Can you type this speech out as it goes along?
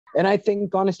And I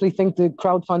think, honestly, think the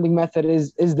crowdfunding method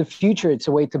is the future. It's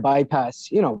a way to bypass,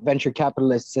 venture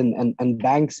capitalists and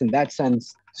banks in that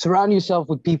sense. Surround yourself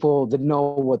with people that know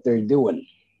what they're doing,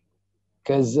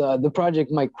 because the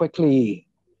project might quickly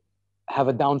have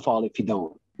a downfall if you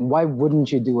don't. Why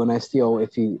wouldn't you do an STO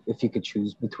if you could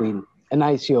choose between an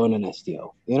ICO and an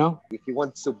STO, If you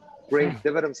want to bring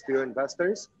dividends to your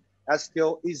investors,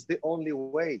 STO is the only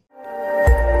way.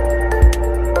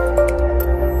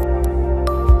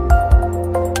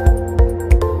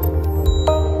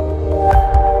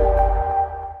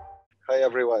 Hi,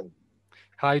 everyone.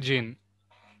 Hi, Gene.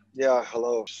 Yeah,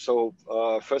 hello. So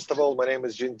first of all, my name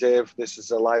is Gene Dave. This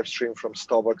is a live stream from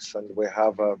Stobox, and we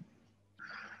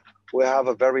have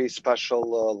a very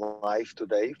special live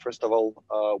today. First of all,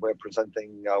 we're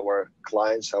presenting our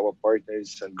clients, our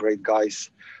partners, and great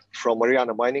guys from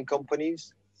Mariana Mining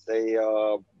companies.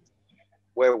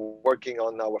 We're working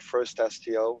on our first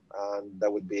STO, and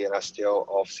that would be an STO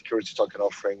of security token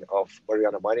offering of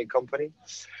Mariana Mining company.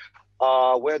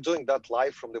 We're doing that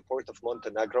live from the port of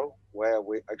Montenegro, where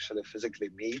we actually physically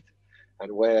meet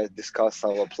and where discuss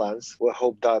our plans. We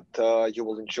hope that you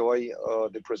will enjoy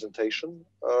the presentation.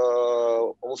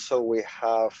 Also, we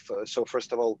have, so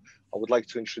first of all, I would like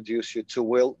to introduce you to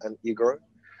Will and Igor,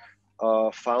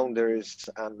 founders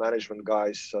and management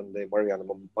guys on the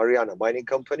Mariana Mining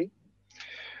company.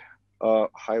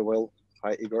 Hi, Will.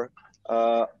 Hi, Igor.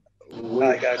 Hi,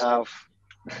 guys.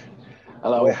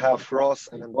 Hello. We have Ross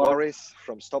and Boris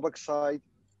from Stobox side.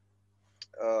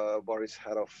 Boris,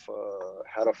 head of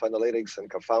analytics and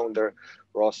co-founder.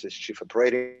 Ross is chief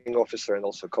operating officer and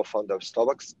also co-founder of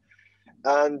Stobox.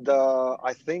 And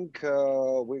I think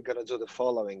we're gonna do the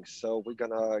following. So we're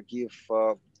gonna give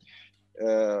our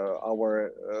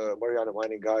Mariana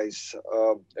Mining guys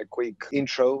a quick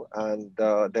intro, and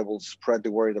they will spread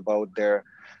the word about their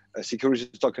security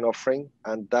token offering,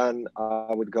 and then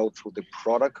I would go through the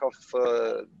product of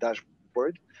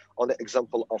dashboard on the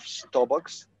example of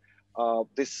Stobox.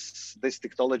 This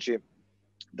technology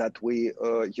that we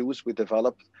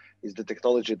developed is the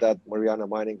technology that Mariana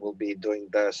Mining will be doing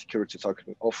the security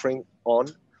token offering on.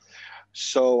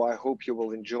 So I hope you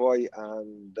will enjoy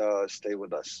and stay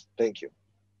with us. Thank you.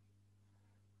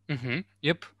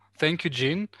 Yep. Thank you,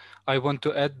 Gene. I want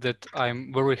to add that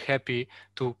I'm very happy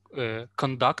to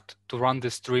run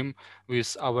this stream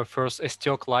with our first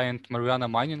STO client, Mariana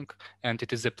Mining, and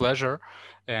it is a pleasure.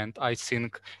 And I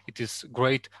think it is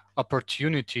great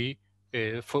opportunity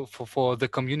for the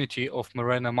community of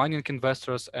Mariana Mining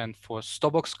investors and for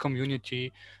Stobox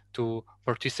community to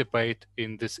participate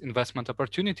in these investment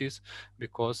opportunities,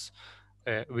 because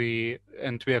we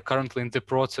are currently in the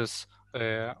process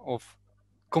of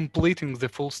completing the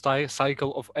full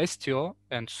cycle of STO,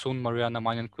 and soon Mariana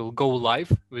Mining will go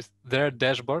live with their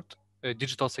dashboard,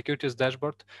 digital securities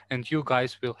dashboard, and you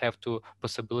guys will have the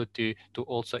possibility to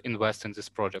also invest in this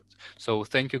project. So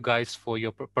thank you guys for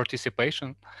your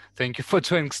participation. Thank you for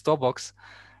joining Stobox,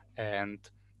 and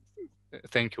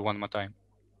thank you one more time.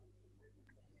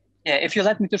 Yeah, if you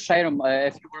let me to share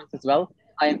a few words as well.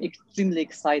 I am extremely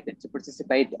excited to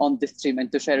participate on this stream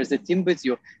and to share the team with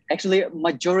you. Actually,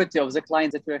 majority of the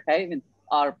clients that we're having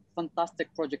are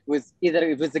fantastic projects with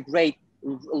a great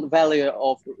value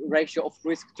of ratio of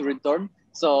risk to return.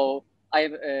 So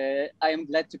I am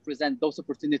glad to present those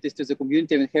opportunities to the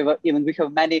community, and we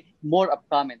have many more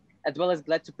upcoming, as well as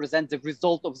glad to present the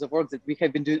result of the work that we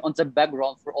have been doing on the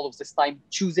background for all of this time,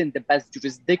 choosing the best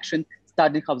jurisdiction,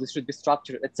 studying how this should be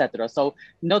structured, etc. So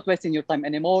not wasting your time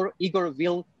anymore. Igor,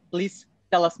 Will, please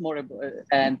tell us more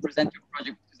and present your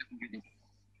project to the community.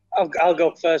 I'll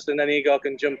go first, and then Igor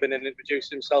can jump in and introduce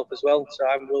himself as well. So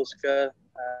I'm Will Skur.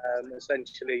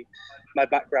 Essentially, my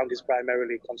background is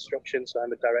primarily construction, so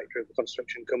I'm a director of a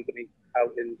construction company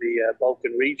out in the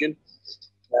Balkan region,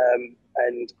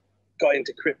 and got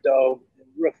into crypto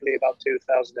roughly about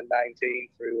 2019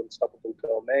 through Unstoppable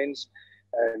Domains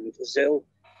and ZIL,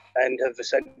 and have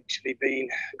essentially been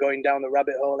going down the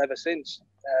rabbit hole ever since.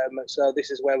 So this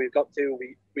is where we've got to.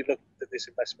 We looked at this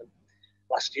investment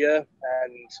last year,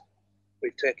 and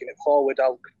we've taken it forward.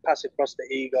 I'll pass it across to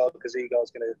Igor, because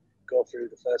Igor's going to go through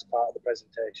the first part of the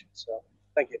presentation. So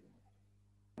thank you.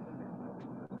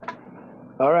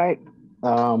 All right.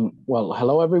 Well,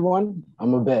 hello, everyone.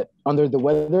 I'm a bit under the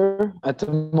weather at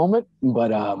the moment,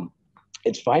 but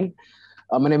it's fine.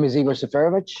 My name is Igor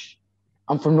Seferovic.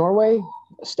 I'm from Norway,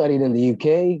 studied in the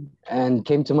UK, and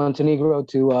came to Montenegro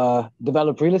to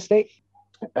develop real estate,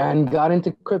 and got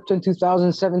into crypto in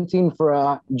 2017 for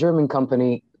a German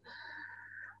company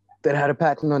that had a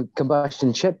patent on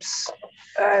combustion chips,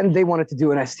 and they wanted to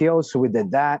do an STO, so we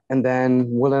did that. And then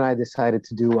Will and I decided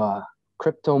to do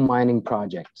crypto mining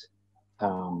project.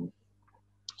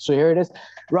 So here it is.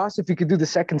 Ross, if you could do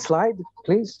the second slide,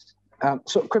 please.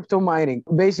 So crypto mining,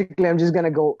 basically, I'm just going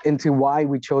to go into why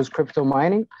we chose crypto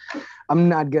mining. I'm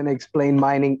not going to explain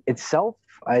mining itself.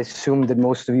 I assume that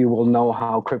most of you will know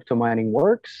how crypto mining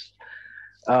works.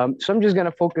 So I'm just going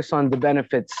to focus on the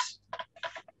benefits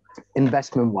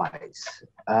investment-wise.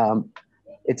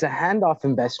 It's a handoff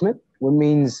investment, which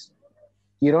means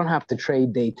you don't have to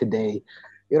trade day to day.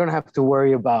 You don't have to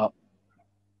worry about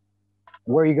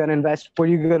where you're going to invest, what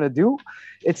you're going to do.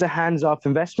 It's a hands-off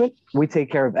investment. We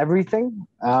take care of everything.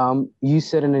 You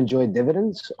sit and enjoy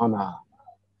dividends on a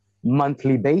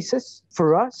monthly basis. For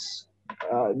us,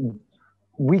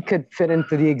 we could fit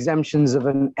into the exemptions of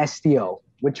an STO,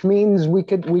 which means we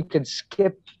could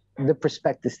skip the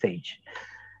prospectus stage,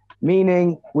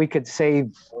 meaning we could save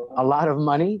a lot of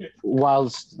money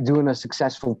whilst doing a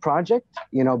successful project,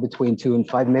 you know, between 2 and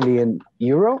 5 million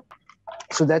euro.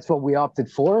 So that's what we opted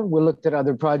for. We looked at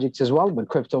other projects as well, but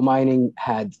crypto mining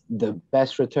had the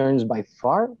best returns by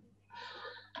far.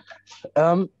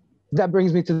 That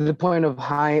brings me to the point of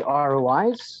high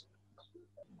ROIs.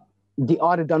 The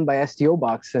audit done by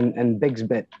Stobox and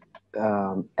Bixbit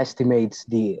estimates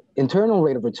the internal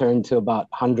rate of return to about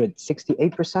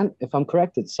 168%, if I'm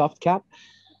correct. It's soft cap,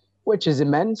 which is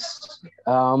immense.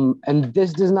 And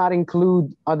this does not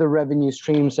include other revenue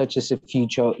streams, such as if you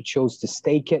chose to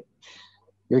stake it,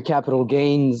 your capital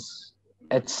gains,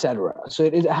 etc. So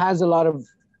it has a lot of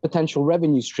potential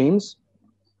revenue streams.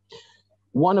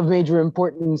 One of major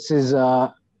importance is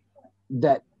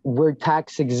that we're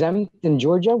tax exempt in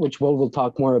Georgia, which we'll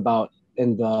talk more about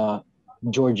in the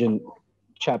Georgian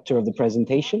chapter of the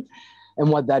presentation, and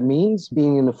what that means,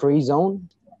 being in a free zone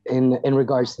in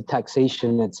regards to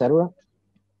taxation, etc.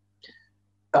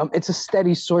 It's a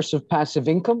steady source of passive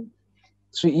income.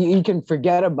 So you can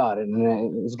forget about it,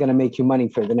 and it's going to make you money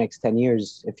for the next 10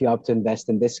 years if you opt to invest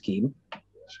in this scheme.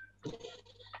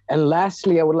 And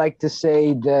lastly, I would like to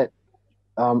say that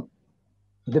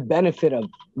the benefit of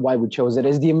why we chose it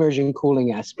is the immersion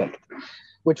cooling aspect,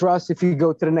 which, Ross, if you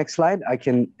go to the next slide, I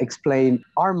can explain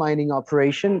our mining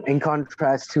operation in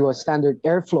contrast to a standard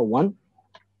airflow one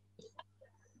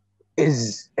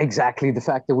is exactly the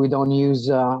fact that we don't use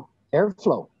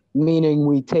airflow, meaning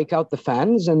we take out the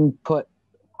fans and put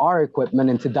our equipment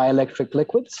into dielectric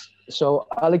liquids. So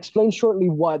I'll explain shortly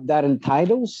what that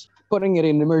entitles, putting it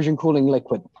in immersion cooling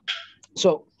liquid.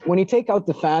 So when you take out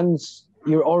the fans,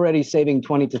 you're already saving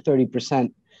 20 to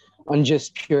 30% on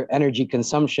just pure energy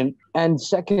consumption. And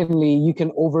secondly, you can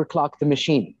overclock the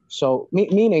machine. So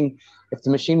meaning if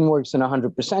the machine works in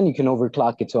 100%, you can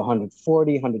overclock it to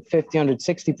 140, 150,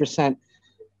 160%,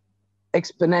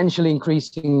 exponentially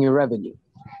increasing your revenue.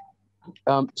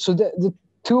 So the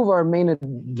two of our main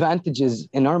advantages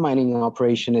in our mining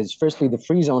operation is firstly the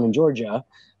free zone in Georgia,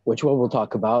 which we'll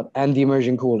talk about, and the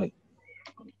immersion cooling.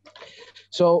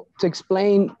 So to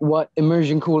explain what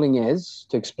immersion cooling is,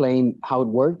 to explain how it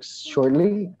works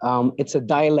shortly, it's a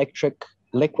dielectric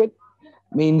liquid,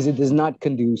 means it does not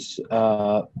conduce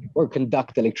or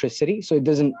conduct electricity, so it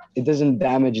doesn't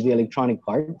damage the electronic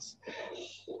parts.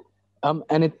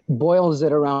 And it boils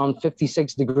at around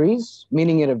 56 degrees,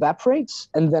 meaning it evaporates,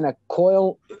 and then a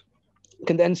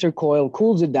condenser coil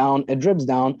cools it down, it drips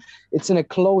down. It's in a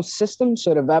closed system,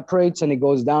 so it evaporates and it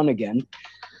goes down again,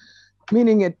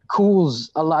 meaning it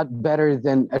cools a lot better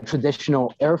than a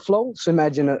traditional airflow. So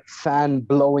imagine a fan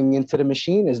blowing into the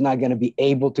machine is not going to be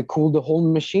able to cool the whole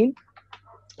machine.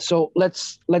 So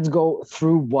let's go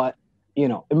through what, you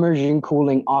know, immersion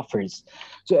cooling offers.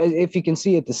 So if you can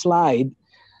see at the slide,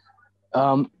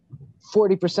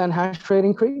 40% hash rate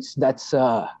increase, that's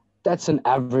an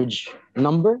average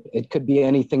number. It could be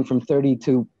anything from 30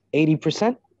 to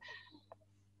 80%.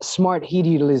 Smart heat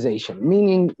utilization,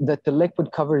 meaning that the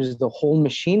liquid covers the whole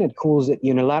machine. It cools it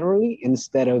unilaterally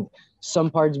instead of some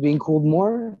parts being cooled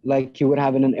more like you would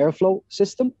have in an airflow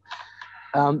system.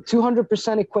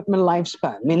 200% equipment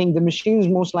lifespan, meaning the machines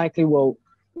most likely will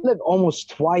live almost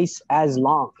twice as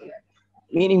long,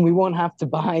 meaning we won't have to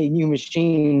buy new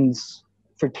machines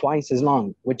for twice as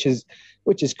long, which is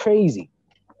crazy.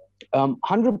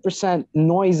 100%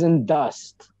 noise and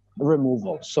dust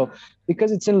removal. So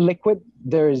because it's in liquid,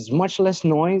 there is much less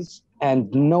noise and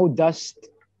no dust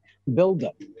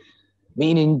buildup,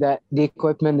 meaning that the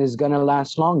equipment is going to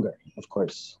last longer, of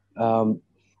course.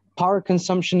 Power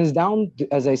consumption is down,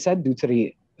 as I said, due to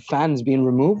the fans being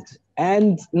removed,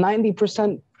 and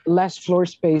 90% less floor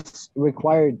space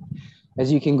required,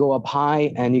 as you can go up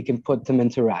high and you can put them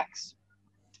into racks.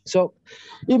 So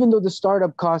even though the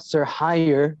startup costs are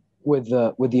higher with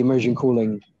the immersion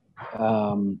cooling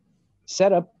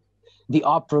setup, the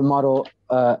Opera model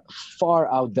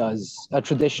far outdoes a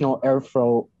traditional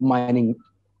airflow mining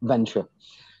venture.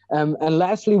 And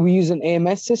lastly, we use an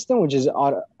AMS system, which is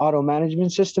auto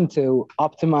management system, to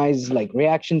optimize like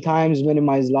reaction times,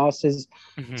 minimize losses,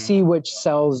 see which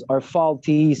cells are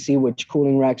faulty, see which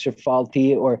cooling racks are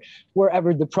faulty, or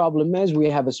wherever the problem is, we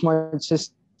have a smart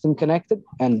system connected,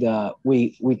 and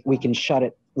we can shut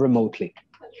it remotely.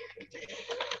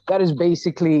 That is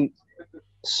basically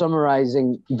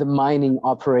summarizing the mining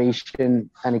operation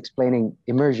and explaining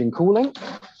immersion cooling.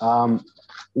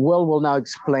 Will now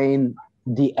explain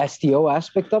the STO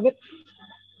aspect of it.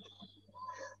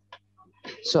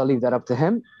 So I'll leave that up to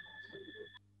him.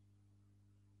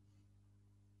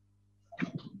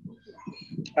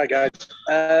 Hi guys,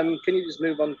 can you just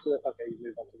move on to, okay, you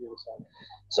move on to the other side.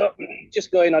 So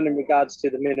just going on in regards to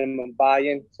the minimum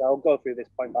buy-in. So I'll go through this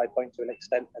point by point to an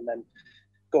extent and then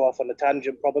go off on a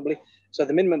tangent probably. So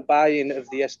the minimum buy-in of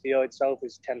the STO itself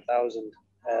is 10,000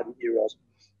 euros,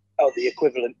 or the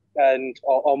equivalent, and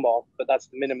or more, but that's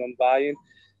the minimum buy-in.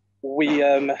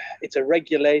 It's a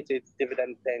regulated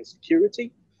dividend-paying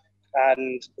security,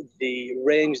 and the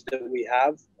range that we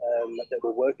have that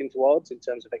we're working towards in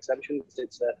terms of exemptions,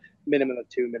 it's a minimum of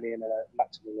 2 million and a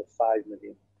maximum of 5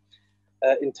 million.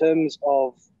 In terms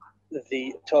of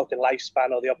the token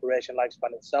lifespan or the operation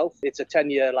lifespan itself, it's a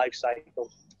 10-year life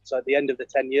cycle. So at the end of the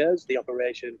 10 years, the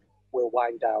operation will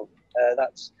wind down.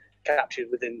 That's captured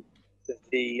within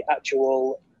the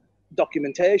actual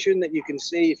documentation that you can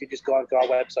see. If you just go onto our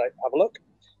website, have a look.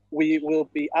 We will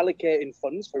be allocating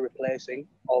funds for replacing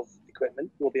of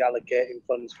equipment. We'll be allocating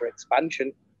funds for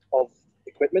expansion of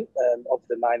equipment of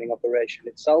the mining operation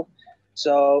itself.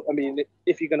 So, I mean,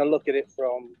 if you're going to look at it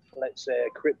from, let's say, a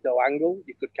crypto angle,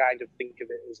 you could kind of think of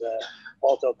it as a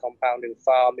auto-compounding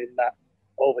farm, in that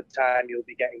over time you'll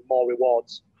be getting more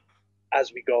rewards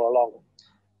as we go along.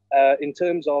 In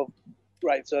terms of,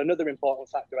 right, so another important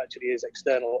factor actually is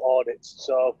external audits.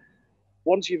 So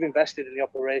once you've invested and the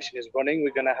operation is running,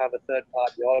 we're going to have a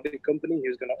third-party audit company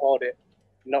who's going to audit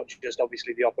not just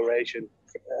obviously the operation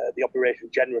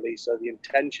generally. So the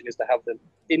intention is to have them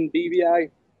in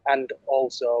BVI and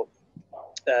also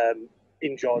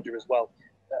in Georgia as well.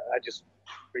 I just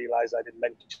realised I didn't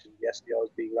mention the SDO is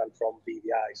being run from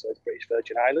BVI, so it's British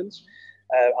Virgin Islands.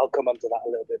 I'll come on to that a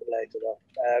little bit later though.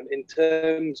 In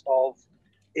terms of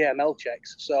AML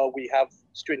checks, so we have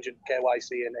stringent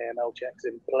KYC and AML checks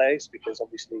in place because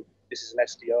obviously this is an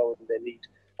SDO and they need,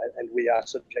 and we are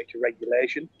subject to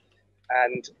regulation.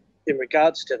 And in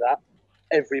regards to that,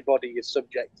 everybody is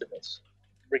subject to this,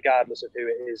 regardless of who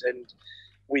it is. And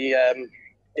we,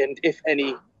 and if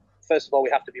any, first of all, we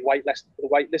have to be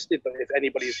whitelisted, but if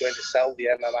anybody is going to sell the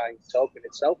MMI token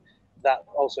itself, that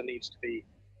also needs to be,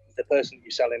 the person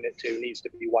you're selling it to needs to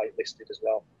be whitelisted as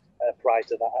well, prior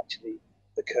to that actually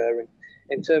occurring.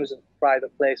 In terms of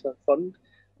private placement fund,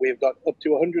 we've got up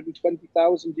to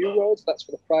 120,000 euros. That's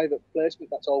for the private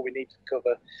placement. That's all we need to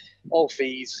cover all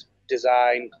fees,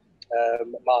 design,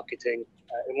 marketing.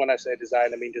 And when I say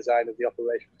design, I mean design of the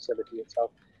operation facility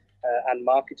itself and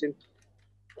marketing.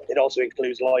 It also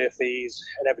includes lawyer fees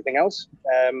and everything else.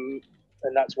 And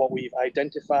that's what we've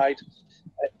identified.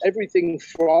 Everything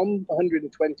from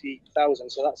 120,000,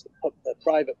 so that's the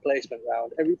private placement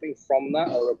round. Everything from that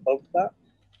or above that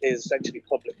is essentially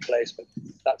public placement.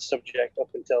 That's subject up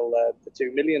until the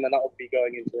 2 million, and that will be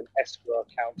going into an escrow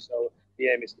account. So the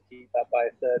aim is to keep that by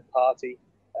a third party.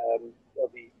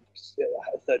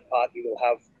 A third party will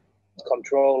have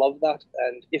control of that,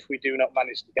 and if we do not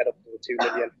manage to get up to the 2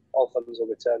 million, all funds will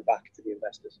return back to the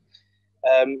investors.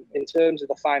 In terms of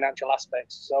the financial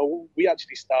aspects, so we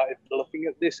actually started looking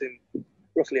at this in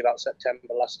roughly about September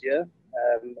last year,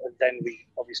 and then we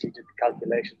obviously did the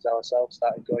calculations ourselves,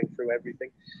 started going through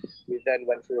everything. We then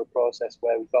went through a process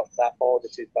where we got that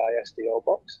audited by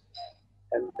Stobox,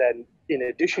 and then in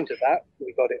addition to that,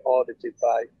 we got it audited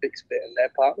by Bixbit and their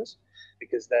partners,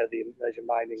 because they're the immersion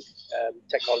mining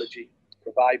technology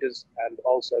providers and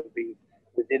also been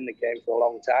within the game for a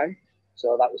long time.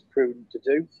 So that was prudent to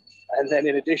do. And then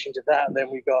in addition to that, then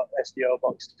we got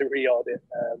Stobox to re-audit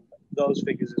those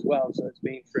figures as well. So it's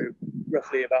been through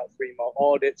roughly about 3 more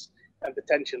audits, and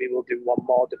potentially we'll do 1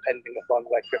 more depending upon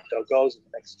where crypto goes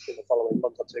in the following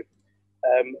month or 2.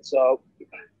 So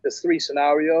there's 3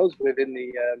 scenarios within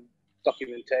the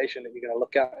documentation that you're going to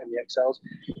look at in the Excels.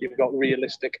 You've got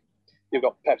realistic, you've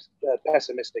got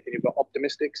pessimistic, and you've got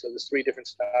optimistic. So there's 3 different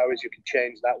scenarios. You can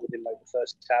change that within like the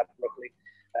first tab roughly,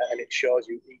 and it shows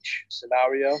you each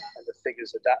scenario, and the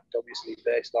figures adapt obviously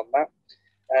based on that.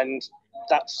 And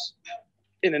that's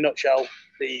in a nutshell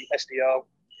the SDO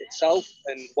itself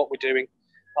and what we're doing.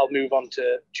 I'll move on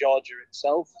to Georgia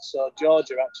itself. So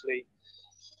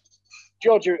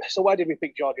so why did we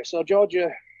pick Georgia? So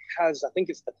Georgia has, I think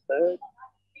it's the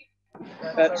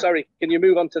third. Sorry, can you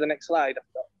move on to the next slide?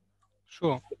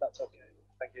 Sure. If that's okay.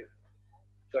 Thank you.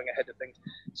 Going ahead of things.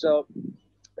 So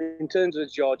in terms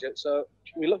of Georgia, so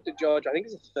we looked at Georgia, I think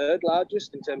it's the third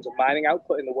largest in terms of mining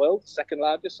output in the world, second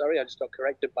largest, sorry, I just got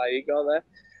corrected by Igor there.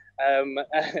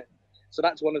 So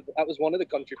that was one of the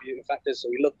contributing factors. So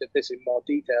we looked at this in more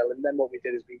detail, and then what we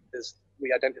did is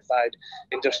we identified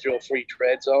industrial free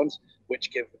trade zones, which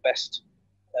give the best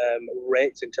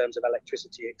rates in terms of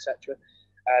electricity, etc.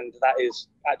 And that is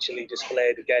actually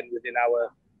displayed again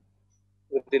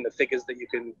within the figures that you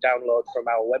can download from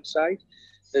our website.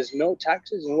 There's no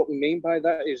taxes, and what we mean by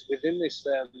that is within this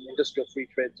industrial free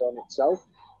trade zone itself,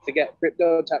 to get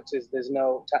crypto taxes, there's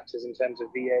no taxes in terms of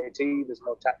VAT, there's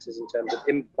no taxes in terms of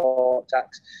import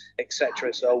tax,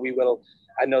 etc. So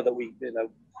I know that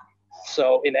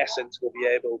so in essence, we'll be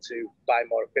able to buy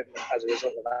more equipment as a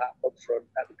result of that upfront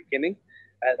at the beginning.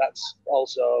 That's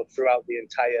also throughout the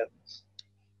entire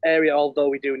area, although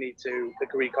we do need to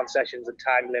agree concessions and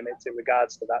time limits in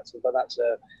regards to that. So, but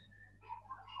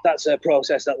that's a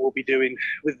process that we'll be doing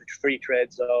with the free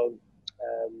trade zone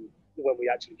when we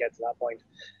actually get to that point.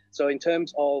 So in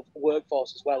terms of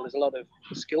workforce as well, there's a lot of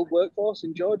skilled workforce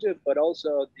in Georgia, but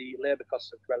also the labor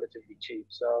costs are relatively cheap.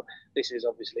 So this is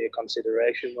obviously a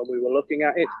consideration when we were looking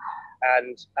at it.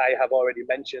 And I have already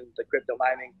mentioned the crypto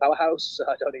mining powerhouse, so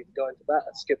I don't need to go into that.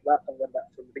 I skipped that and went back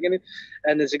from the beginning.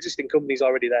 And there's existing companies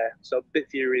already there. So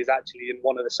BitFury is actually in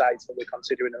one of the sites that we're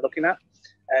considering and looking at.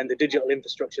 And the digital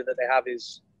infrastructure that they have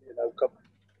is,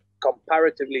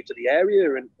 comparatively to the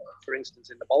area, and for instance,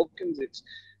 in the Balkans, it's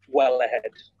well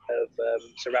ahead of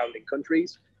surrounding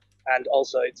countries. And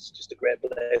also it's just a great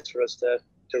place for us to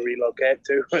relocate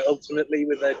to ultimately,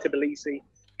 with Tbilisi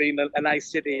being a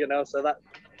nice city, so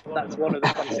that's one of the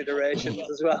considerations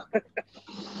as well.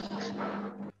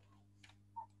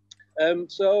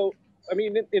 So, I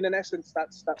mean, in an essence,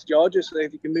 that's Georgia. So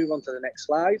if you can move on to the next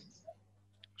slide.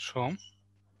 Sure.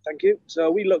 Thank you.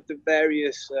 So we looked at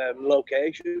various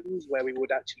locations where we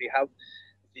would actually have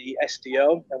the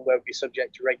SDO and where we'd be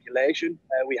subject to regulation.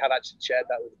 We have actually shared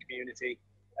that with the community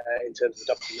in terms of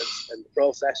documents and the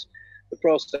process. The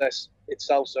process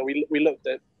itself, so we looked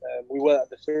at, we were at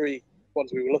the three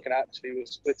ones we were looking at, actually,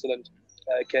 was Switzerland,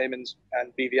 Caymans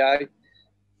and BVI.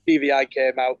 BVI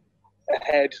came out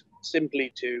ahead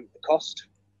simply to the cost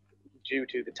due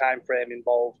to the time frame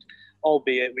involved,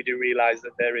 albeit we do realize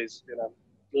that there is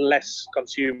less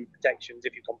consumer protections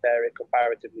if you compare it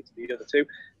comparatively to the other two.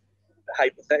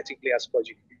 Hypothetically, I suppose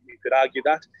you could argue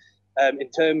that. In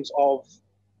terms of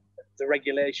the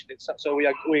regulation itself, so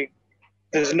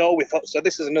there's no withhold. So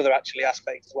this is another actually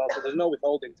aspect as well. So there's no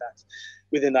withholding tax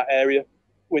within that area,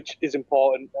 which is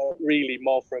important, really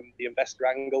more from the investor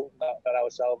angle than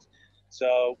ourselves.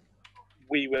 So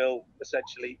we will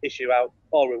essentially issue out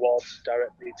all rewards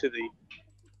directly to the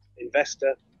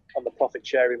investor on the profit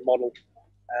sharing model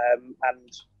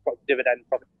and dividend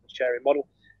profit sharing model.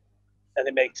 And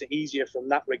it makes it easier from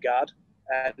that regard.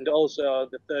 And also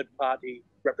the third party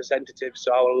representatives,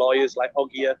 so our lawyers like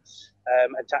Ogia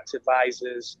and tax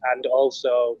advisors, and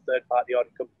also third party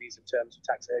audit companies in terms of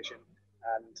taxation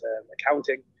and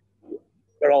accounting,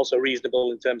 are also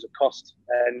reasonable in terms of cost.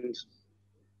 And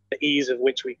the ease of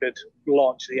which we could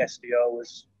launch the SDO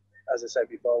was, as I said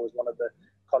before, was one of the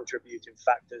contributing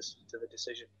factors to the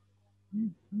decision.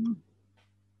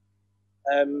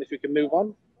 If we can move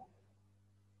on.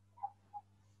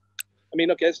 I mean,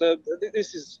 okay, so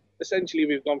this is essentially,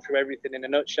 we've gone through everything in a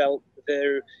nutshell.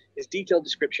 There is detailed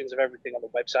descriptions of everything on the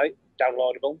website,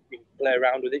 downloadable. You can play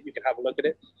around with it, you can have a look at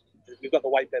it. We've got the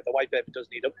white paper. The white paper does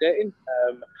need updating.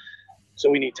 So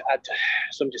we need to add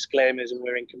some disclaimers, and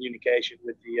we're in communication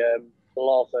with the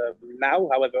law firm now.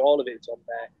 However, all of it's on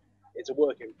there. It's a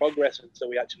work in progress until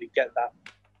we actually get that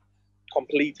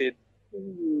completed.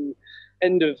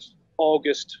 End of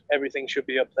August, everything should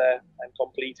be up there and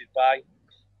completed by.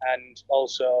 And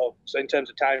also, so in terms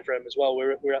of time frame as well,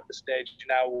 we're at the stage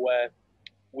now where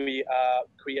we are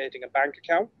creating a bank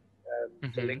account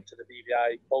to link to the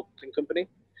BVI holding company.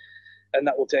 And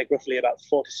that will take roughly about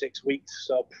 4 to 6 weeks.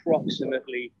 So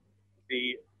approximately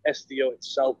the SDO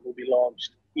itself will be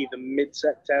launched either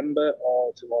mid-September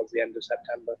or towards the end of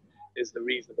September is the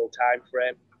reasonable time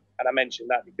frame. And I mentioned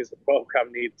that because the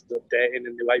program needs updating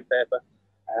in the white paper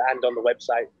and on the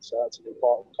website. So that's an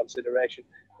important consideration.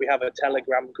 We have a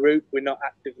Telegram group. We're not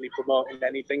actively promoting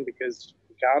anything because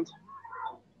we can't,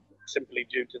 simply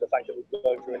due to the fact that we're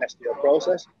going through an SDO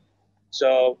process.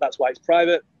 So that's why it's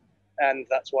private. And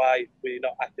that's why we're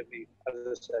not actively, as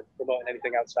I said, promoting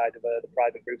anything outside of the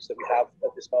private groups that we have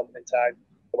at this moment in time.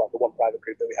 Well, the one private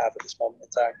group that we have at this moment in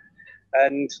time.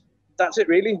 And that's it,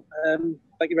 really.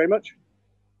 Thank you very much.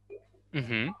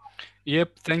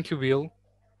 Yep, thank you, Will.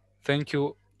 Thank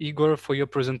you, Igor, for your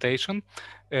presentation.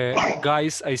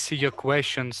 Guys, I see your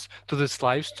questions to this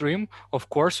live stream. Of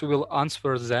course, we will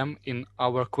answer them in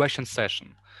our question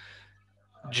session.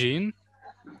 Gene?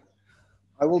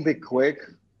 I will be quick.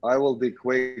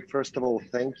 First of all,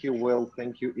 thank you, Will.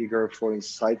 Thank you, Igor, for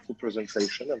insightful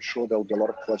presentation. I'm sure there'll be a lot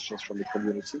of questions from the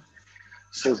community.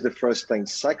 So it's the first thing.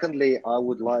 Secondly, I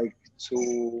would like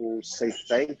to say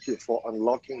thank you for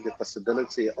unlocking the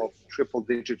possibility of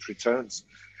triple-digit returns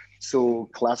to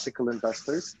classical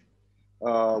investors,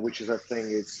 which is, I think,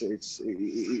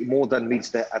 it more than meets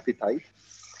their appetite,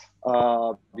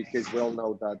 because we all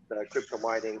know that crypto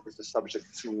mining is the subject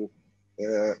to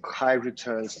high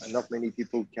returns, and not many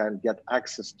people can get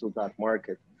access to that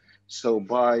market. So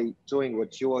by doing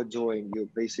what you are doing,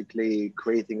 you're basically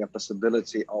creating a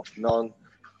possibility of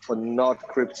for not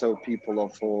crypto people, or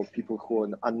for people who are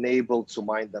unable to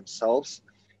mine themselves.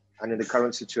 And in the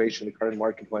current situation, the current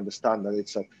market, we understand that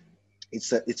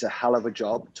it's a hell of a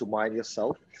job to mine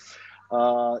yourself.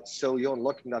 So you're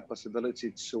unlocking that possibility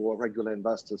to regular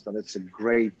investors, and it's a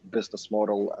great business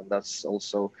model, and that's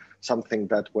also something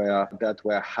that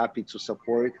we're happy to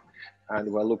support,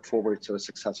 and we'll look forward to a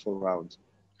successful round.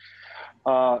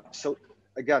 So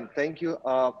again, thank you.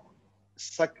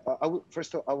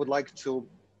 First, I would like to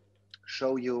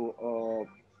show you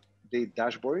the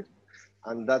dashboard,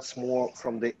 and that's more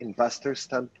from the investor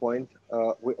standpoint.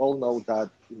 We all know that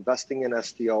investing in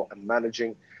STO and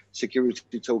managing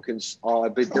security tokens are a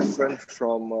bit different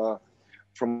from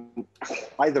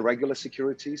either regular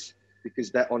securities, because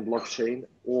they're on blockchain,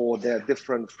 or they're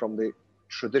different from the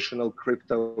traditional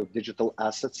crypto digital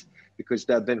assets, because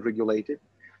they've been regulated.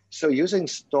 So using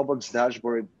Stobox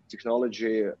dashboard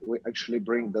technology, we actually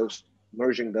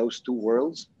merging those two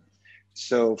worlds.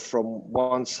 So from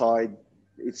one side,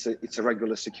 it's a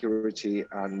regular security,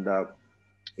 and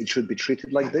it should be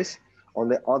treated like this. On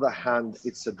the other hand,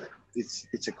 it's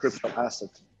a crypto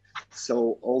asset.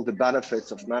 So all the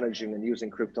benefits of managing and using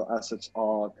crypto assets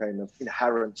are kind of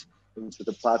inherent into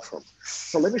the platform.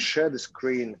 So let me share the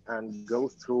screen and go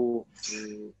through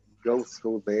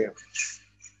there.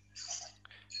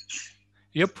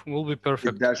 Yep, will be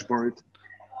perfect. The dashboard.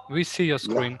 We see your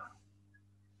screen.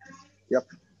 Yep.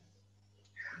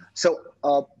 So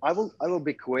I will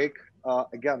be quick.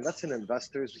 Again, that's an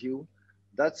investor's view.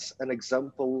 That's an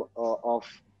example of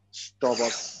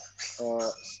Stobox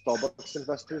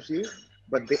investors view,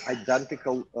 but the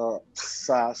identical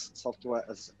SaaS software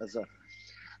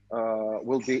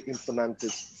will be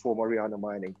implemented for Mariana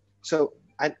Mining. So,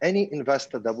 and any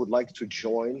investor that would like to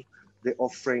join the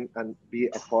offering and be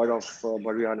a part of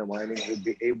Mariana Mining will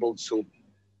be able to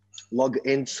log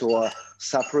into a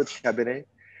separate cabinet.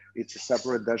 It's a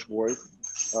separate dashboard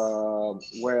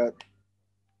where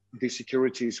the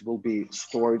securities will be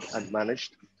stored and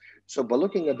managed. So by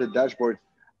looking at the dashboard,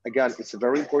 again, it's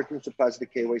very important to pass the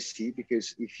KYC,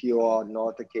 because if you are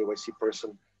not a KYC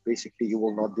person, basically you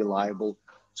will not be liable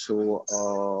to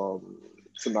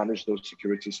manage those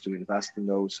securities, to invest in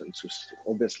those, and to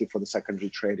obviously for the secondary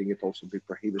trading, it also be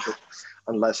prohibited,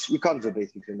 unless you can't do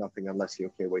basically nothing unless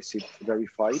you're KYC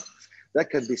verified. That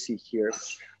can be seen here.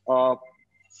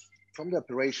 From the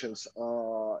operations,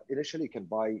 initially you can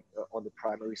buy on the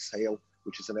primary sale,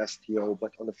 which is an STO,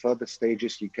 but on the further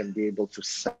stages you can be able to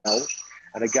sell.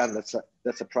 And again,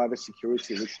 that's a private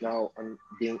security which now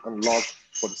being unlocked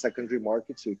for the secondary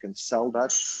market, so you can sell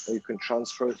that, or you can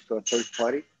transfer it to a third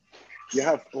party. You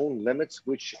have own limits,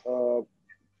 which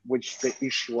the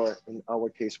issuer, in our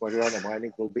case Mariana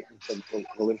Mining,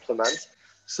 will implement.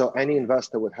 So any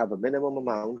investor would have a minimum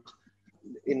amount.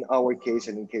 In our case,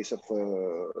 and in case of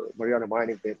Mariana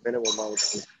Mining, the minimum amount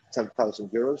is 10,000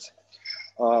 euros.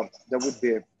 There would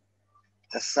be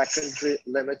a secondary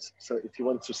limit. So if you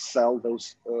want to sell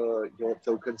those your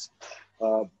tokens,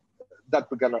 that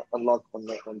we're gonna unlock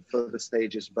on further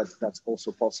stages, but that's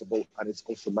also possible, and it's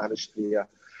also managed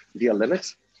via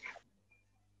limits.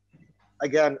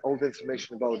 Again, all the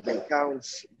information about the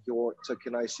accounts, your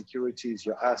tokenized securities,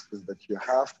 your assets that you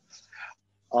have.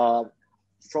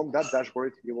 From that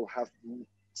dashboard, you will have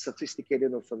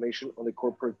sophisticated information on the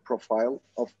corporate profile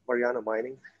of Mariana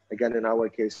Mining. Again, in our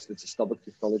case, it's a Stobox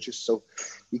technology. So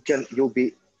you'll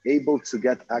be able to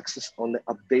get access on the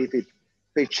updated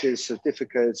pitches,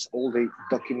 certificates, all the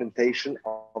documentation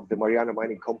of the Mariana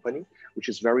Mining company, which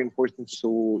is very important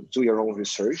to do your own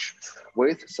research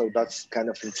with. So that's kind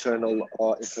of internal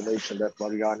information that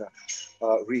Mariana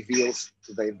reveals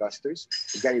to the investors.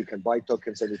 Again, you can buy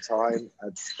tokens anytime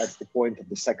at the point of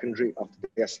the secondary after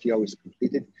the STO is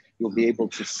completed. You'll be able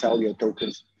to sell your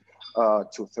tokens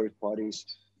to third parties,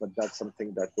 but that's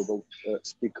something that we will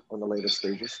speak on the later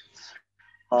stages.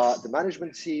 The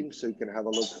management team, so you can have a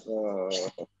look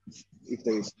if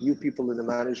there's new people in the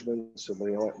management. So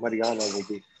Mariana will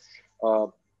be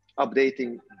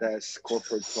updating this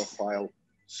corporate profile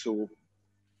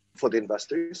for the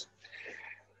investors.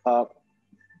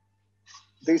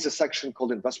 There's a section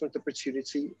called investment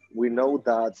opportunity. We know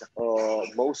that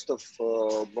most of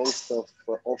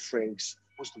offerings,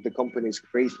 most of the companies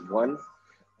create one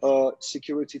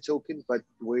security token, but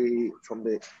we, from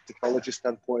the technology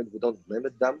standpoint, we don't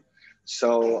limit them.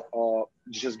 So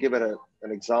just give it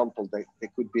an example, there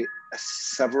could be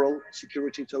several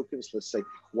security tokens. Let's say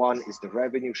one is the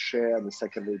revenue share, and the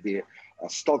second will be a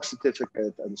stock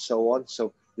certificate, and so on.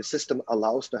 So the system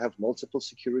allows to have multiple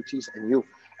securities, and you,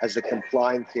 as a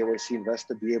compliant KYC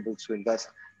investor, be able to invest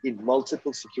in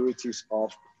multiple securities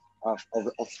of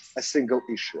a single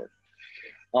issuer.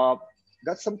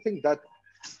 That's something that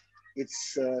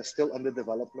it's still under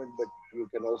development, but you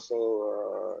can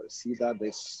also see that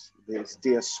there's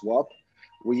DS swap.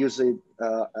 We use a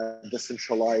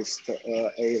decentralized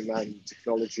AMM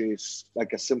technologies,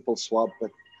 like a simple swap,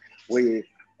 but we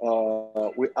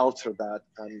alter that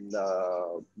and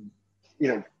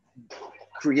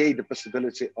create the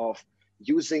possibility of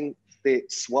using the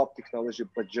swap technology,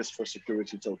 but just for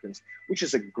security tokens, which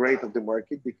is a great of the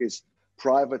market, because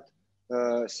private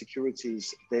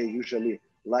securities, they usually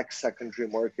lack secondary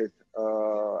market,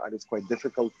 and it's quite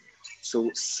difficult to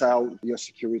sell your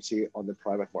security on the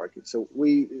private market. So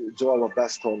we do our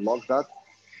best to unlock that.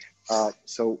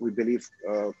 So we believe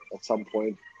at some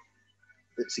point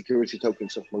the security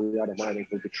tokens of Mariana Mining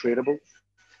will be tradable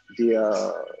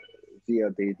via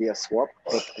the swap,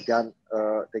 but again,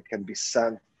 they can be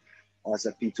sent as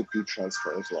a P2P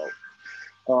transfer as well.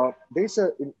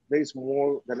 There's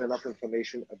more than enough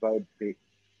information about the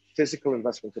physical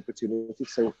investment opportunity.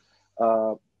 So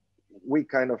we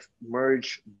kind of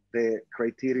merge the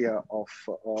criteria of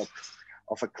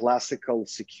a classical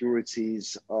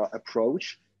securities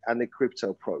approach and the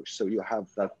crypto approach. So you have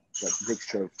that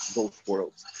mixture of both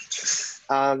worlds.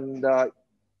 And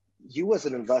you as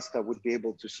an investor would be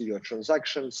able to see your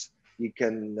transactions. You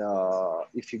can,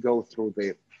 if you go through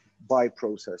the buy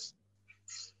process,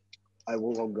 I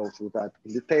won't go through that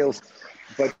in details,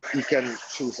 but you can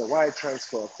choose a wire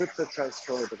transfer, a crypto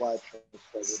transfer. The wire transfer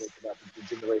will automatically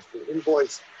generate the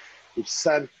invoice, which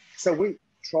send. So we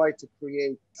try to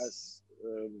create as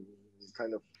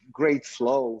kind of great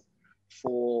flow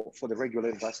for the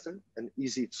regular investor and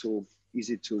easy to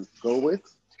go with.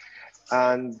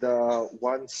 And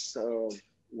once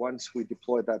we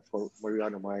deploy that for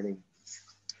Mariana Mining,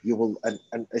 you will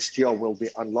an STO will be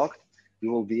unlocked.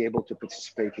 You will be able to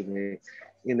participate in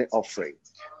the offering.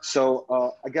 So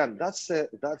again, that's a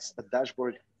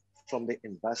dashboard from the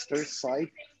investor side.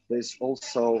 There's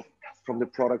also from the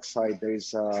product side,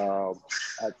 there's a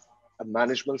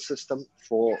management system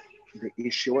for the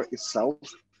issuer itself,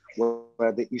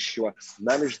 where the issuer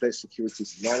manages their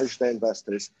securities, manage their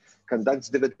investors, conducts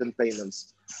dividend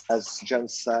payments. As Jen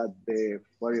said, the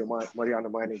Mariana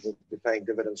Mining will be paying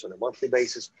dividends on a monthly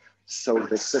basis. So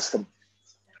the system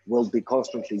will be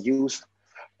constantly used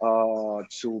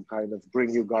to kind of bring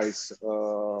you guys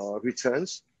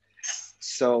returns.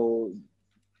 So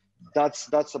that's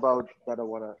about that. I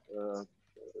want to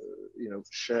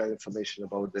share information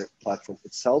about the platform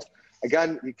itself.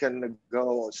 Again, you can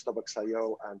go on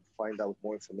Stobox.io and find out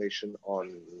more information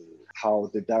on how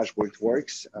the dashboard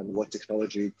works and what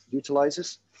technology it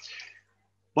utilizes.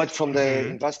 But from the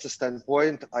investor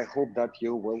standpoint, I hope that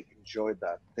you will enjoy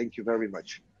that. Thank you very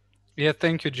much. Yeah,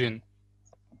 thank you, Gene.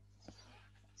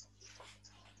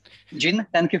 Gene,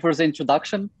 thank you for the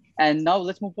introduction. And now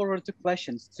let's move forward to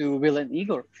questions to Will and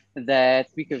Igor that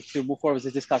we could to move forward with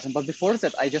the discussion. But before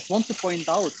that, I just want to point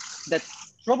out that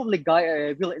probably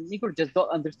Will and Igor just don't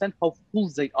understand how cool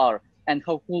they are and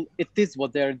how cool it is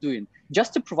what they are doing.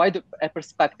 Just to provide a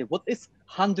perspective, what is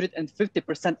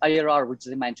 150% IRR, which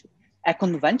they mentioned? A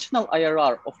conventional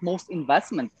IRR of most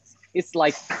investments is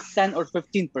like 10 or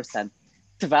 15%.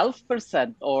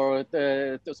 12% or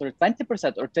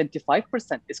 20% or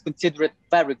 25% is considered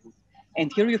very good.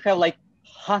 And here you have like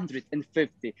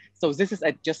 150. So this is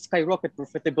a just skyrocket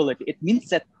profitability. It means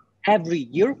that every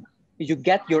year you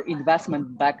get your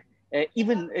investment back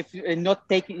even if you're not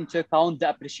taking into account the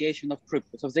appreciation of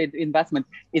crypto. So the investment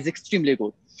is extremely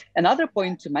good. Another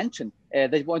point to mention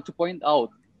that I want to point out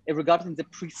regarding the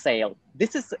pre-sale.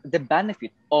 This is the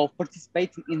benefit of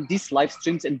participating in these live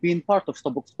streams and being part of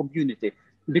Stobox community,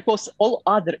 because all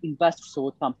other investors who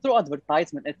will come through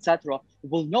advertisement, etc.,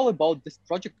 will know about this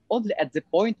project only at the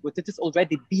point where it is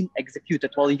already been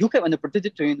executed, while you have an opportunity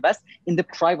to invest in the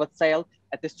private sale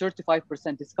at a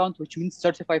 35% discount, which means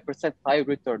 35% high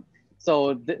return.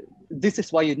 So this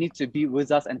is why you need to be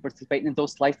with us and participate in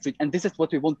those live streams. And this is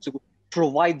what we want to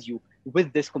provide you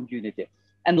with this community.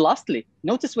 And lastly,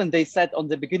 notice when they said on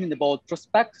the beginning about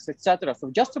prospectus, etc.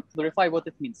 So just to clarify what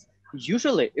it means.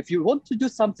 Usually, if you want to do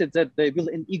something that Will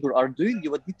and Igor are doing, you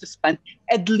would need to spend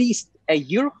at least a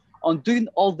year on doing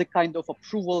all the kind of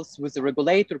approvals with the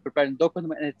regulator, preparing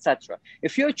documents, etc.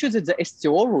 If you're choosing the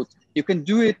STO route, you can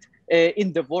do it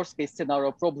in the worst case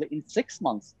scenario, probably in 6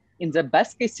 months. In the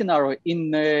best case scenario,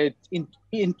 in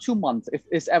 2 months,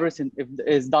 if everything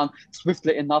is done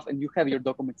swiftly enough and you have your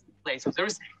documents in place. So there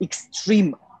is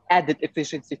extreme added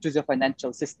efficiency to the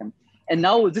financial system. And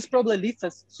now this probably leads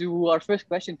us to our first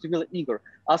question to Will and Igor,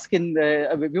 asking,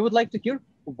 we would like to hear,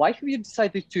 why have you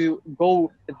decided to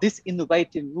go this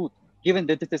innovative route, given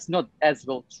that it is not as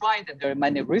well tried and there are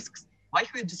many risks? Why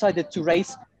have you decided to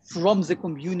raise from the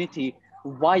community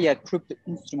via crypto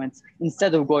instruments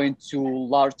instead of going to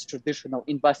large traditional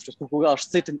investors who are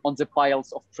sitting on the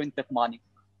piles of printed money?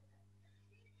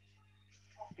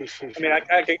 I mean,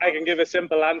 I can give a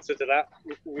simple answer to that.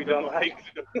 We don't like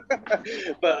them.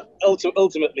 But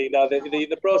ultimately, no,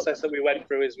 the process that we went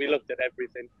through is we looked at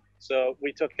everything. So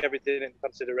we took everything into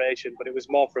consideration, but it was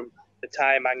more from the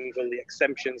time angle, the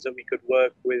exemptions that we could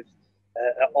work with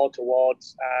or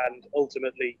towards, and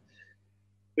ultimately,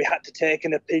 we had to take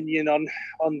an opinion on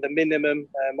the minimum.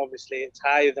 Obviously, it's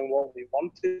higher than what we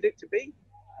wanted it to be,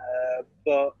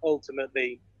 but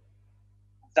ultimately,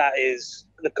 that is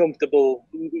the comfortable.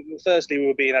 Firstly, we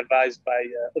were being advised by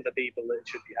other people that it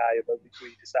should be higher, but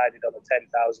we decided on the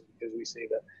 10,000 because we see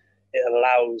that it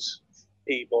allows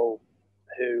people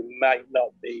who might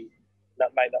not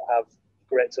have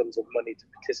great sums of money to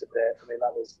participate. I mean,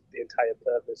 that was the entire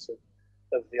purpose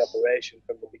of the operation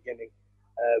from the beginning.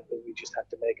 But we just had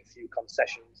to make a few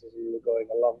concessions as we were going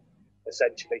along,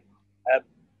 essentially.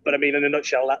 But I mean, in a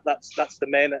nutshell, that's the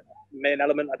main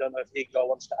element. I don't know if Igor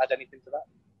wants to add anything to that.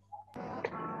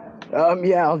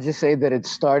 Yeah, I'll just say that it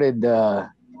started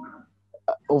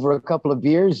over a couple of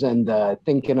years, and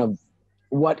thinking of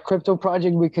what crypto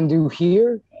project we can do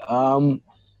here. So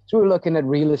we're looking at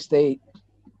real estate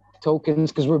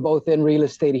tokens because we're both in real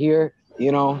estate here.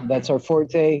 You know, that's our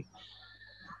forte.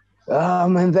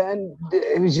 And then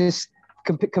it was just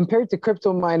compared to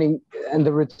crypto mining and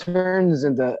the returns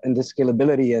and the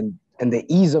scalability and the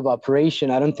ease of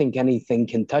operation, I don't think anything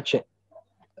can touch it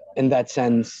in that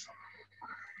sense.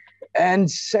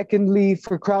 And secondly,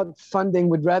 for crowdfunding,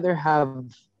 we'd rather have,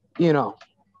 you know,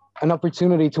 an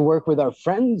opportunity to work with our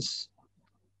friends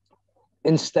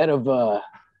instead of a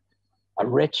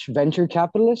rich venture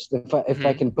capitalist, if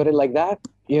I can put it like that,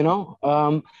 you know.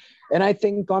 And I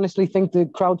honestly think the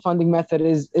crowdfunding method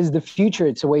is the future.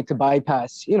 It's a way to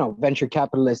bypass, you know, venture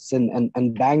capitalists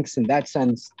and banks in that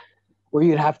sense, where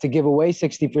you'd have to give away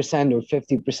 60% or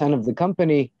 50% of the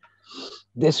company.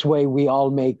 This way, we all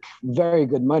make very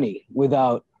good money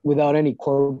without any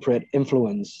corporate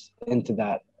influence into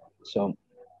that. So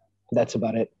that's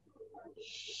about it.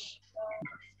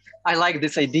 I like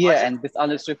this idea and this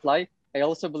honest reply. I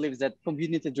also believe that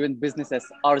community-driven businesses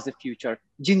are the future.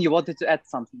 Jean, you wanted to add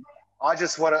something? I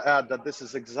just want to add that this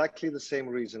is exactly the same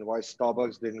reason why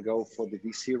Stobox didn't go for the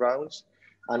VC rounds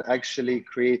and actually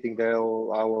creating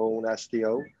our own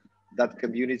STO. That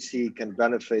community can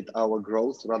benefit our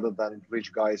growth rather than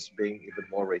rich guys being even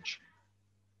more rich.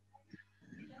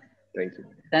 Thank you.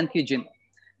 Thank you, Jean.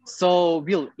 So,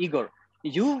 Will, Igor,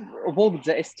 you walked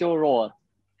the STO road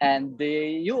and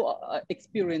you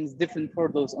experience different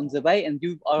hurdles on the way, and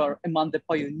you are among the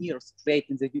pioneers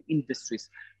creating the new industries.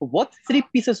 What 3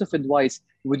 pieces of advice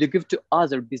would you give to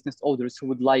other business owners who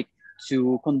would like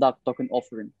to conduct token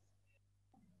offering?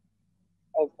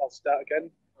 I'll start again.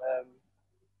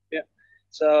 Yeah.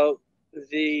 So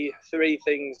the 3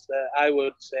 things that I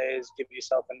would say is give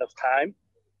yourself enough time,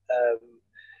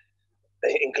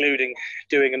 including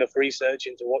doing enough research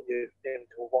into what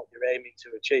you're aiming to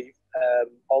achieve.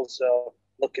 Also,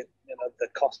 look at the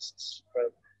costs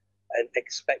and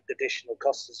expect additional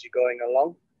costs as you're going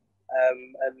along.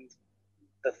 And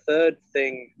the third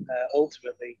thing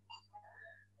ultimately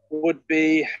would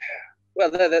be, well,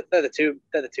 they're the two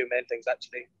main things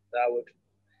actually that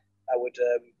I would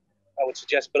I would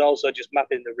suggest, but also just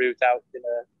mapping the route out in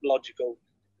a logical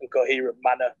and coherent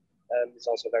manner is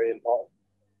also very important.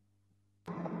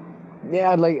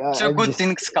 Yeah, like so good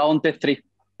things counted 3.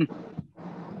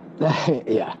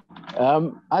 Yeah,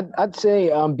 I'd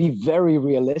say be very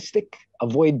realistic.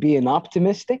 Avoid being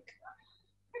optimistic,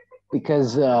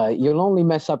 because you'll only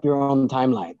mess up your own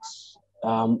timelines,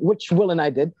 which Will and I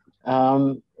did.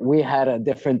 We had a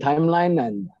different timeline,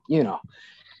 and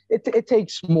it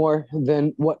takes more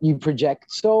than what you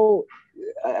project. So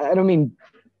I don't mean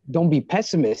don't be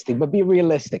pessimistic, but be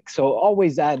realistic. So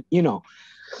always add,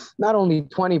 not only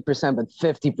 20%, but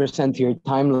 50% to your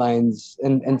timelines.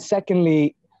 And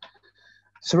secondly,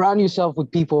 surround yourself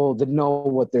with people that know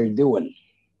what they're doing,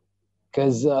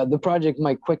 because the project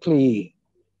might quickly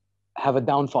have a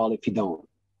downfall if you don't.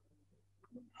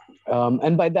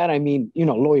 And by that, I mean,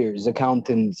 lawyers,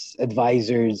 accountants,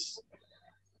 advisors.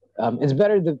 It's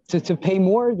better to pay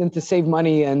more than to save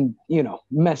money and,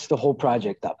 mess the whole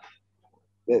project up.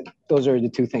 Those are the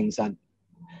two things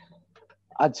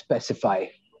I'd specify.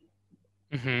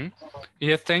 Mm-hmm.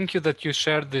 Yeah, thank you that you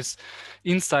shared these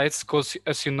insights, because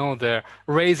as you know, the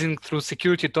raising through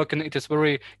security token, it is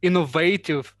very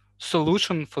innovative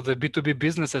solution for the B2B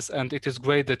businesses, and it is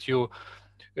great that you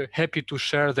happy to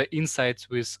share the insights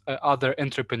with other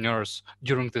entrepreneurs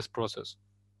during this process.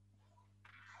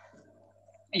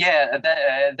 Yeah,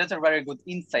 that's a very good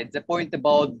insight. The point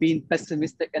about being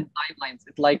pessimistic and timelines,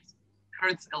 it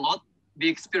hurts a lot. We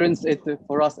experience it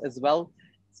for us as well.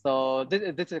 So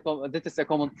this is a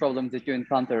common problem that you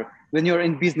encounter when you're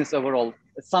in business overall.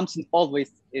 Something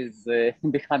always is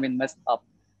becoming messed up.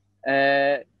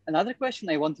 Another question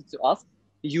I wanted to ask,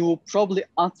 you probably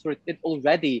answered it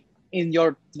already in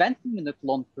your 20-minute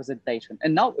long presentation.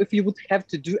 And now if you would have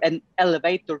to do an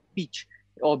elevator pitch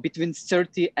or between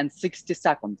 30 and 60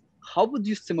 seconds, how would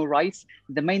you summarize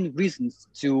the main reasons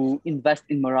to invest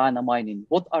in Mariana Mining?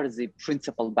 What are the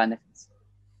principal benefits?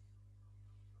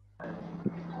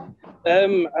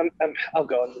 I'll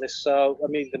go on this. So, I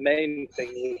mean, the main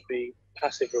thing would be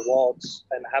passive rewards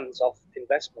and hands-off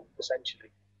investment, essentially,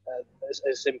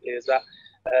 as simply as that.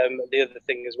 The other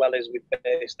thing as well is we've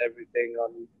based everything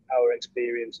on our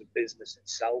experience of business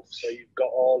itself. So you've got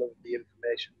all of the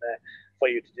information there for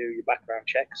you to do your background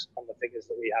checks on the figures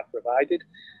that we have provided.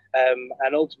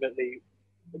 And ultimately,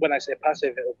 when I say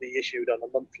passive, it'll be issued on a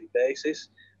monthly basis.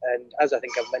 And as I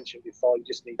think I've mentioned before, you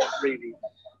just need to really,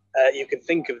 you can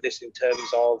think of this in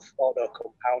terms of auto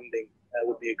compounding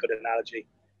would be a good analogy,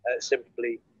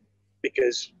 simply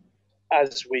because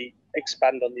as we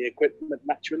expand on the equipment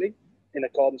naturally, in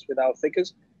accordance with our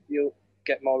figures, you'll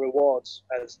get more rewards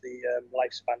as the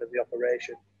lifespan of the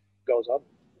operation goes on,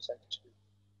 essentially.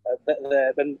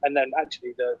 And then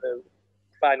actually the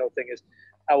final thing is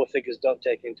our figures don't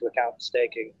take into account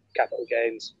staking capital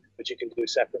gains, which you can do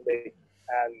separately,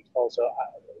 and also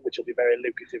which will be very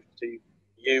lucrative to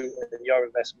you and your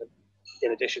investment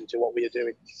in addition to what we are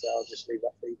doing. So I'll just leave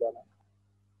that for you on that.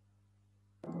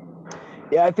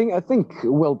 Yeah, I think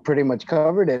Will pretty much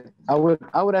covered it. I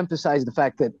would emphasize the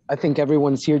fact that I think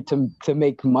everyone's here to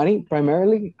make money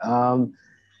primarily.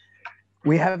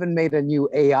 We haven't made a new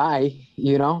AI,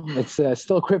 it's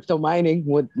still crypto mining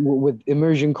with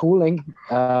immersion cooling.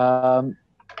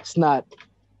 It's not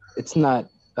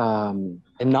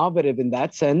innovative in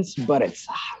that sense, but it's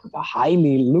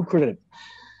highly lucrative.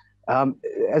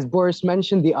 As Boris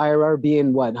mentioned, the IRR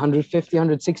being 150,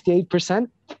 168%,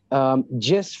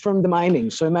 just from the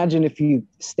mining. So imagine if you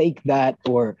stake that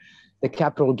or the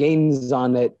capital gains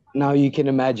on it, now you can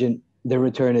imagine the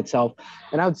return itself.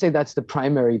 And I would say that's the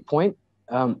primary point.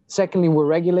 Secondly, we're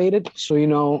regulated, so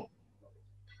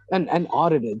and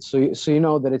audited, so you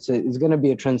know that it's going to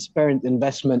be a transparent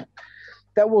investment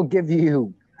that will give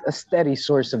you a steady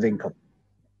source of income.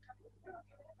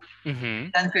 Mm-hmm.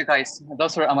 Thank you, guys.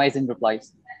 Those were amazing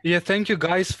replies. Yeah, thank you,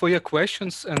 guys, for your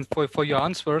questions and for your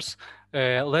answers.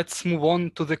 Let's move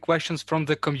on to the questions from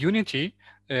the community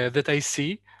that I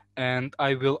see, and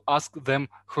I will ask them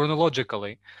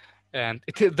chronologically. And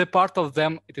the part of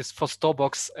them, it is for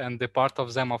Stobox, and the part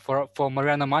of them are for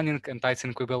Mariana Mining, and I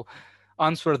think we will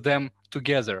answer them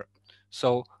together.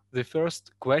 So the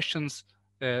first question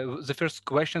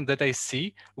that I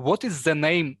see, what is the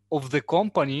name of the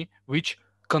company which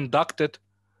conducted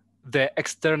the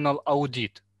external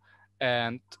audit?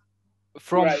 And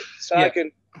from right, so yeah.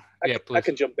 I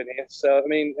can jump in here. So I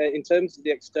mean, in terms of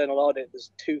the external audit,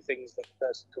 there's two things that the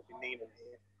person could be meaning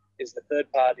here: is the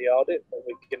third-party audit that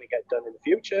we're going to get done in the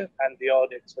future, and the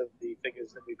audits of the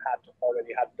figures that we've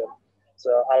already had done.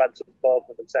 So I'll answer both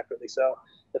of them separately. So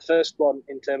the first one,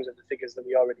 in terms of the figures that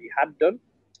we already had done,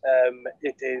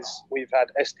 we've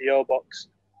had Stobox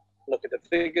look at the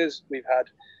figures. We've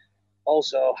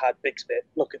also had Bixbit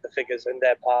look at the figures and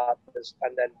their partners,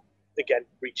 and then again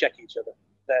recheck each other.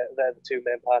 They're the two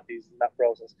main parties in that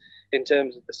process. In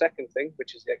terms of the second thing,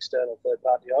 which is the external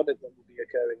third-party audit that will be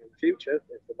occurring in the future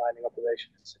if the mining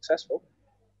operation is successful,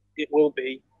 it will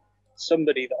be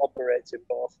somebody that operates in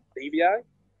both BVI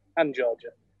and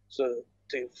Georgia, so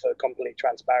for complete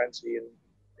transparency in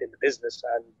the business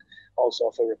and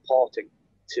also for reporting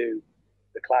to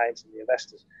the clients and the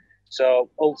investors. So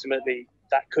ultimately,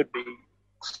 that could be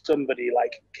somebody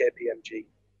like KPMG.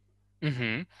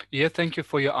 Yeah, thank you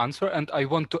for your answer. And I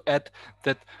want to add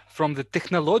that from the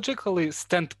technologically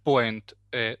standpoint,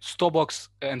 Stobox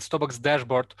and Stobox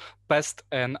dashboard passed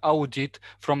an audit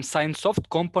from Signsoft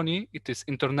company. It is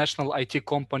international IT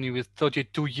company with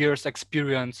 32 years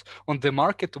experience on the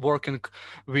market, working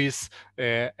with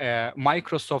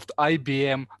Microsoft,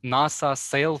 IBM, NASA,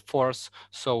 Salesforce.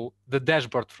 So the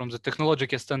dashboard from the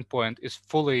technological standpoint is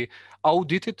fully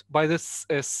audited by this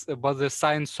by the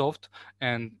Signsoft.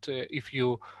 And if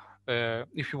you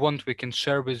want, we can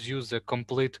share with you the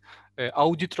complete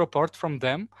audit report from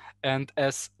them. And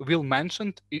as Will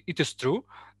mentioned, it is true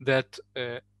that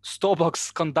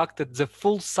Stobox conducted the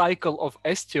full cycle of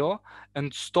STO,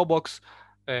 and Stobox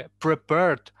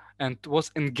prepared and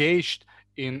was engaged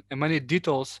in many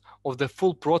details of the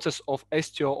full process of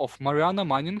STO of Mariana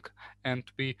Mining, and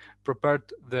we prepared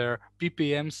their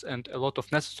PPMs and a lot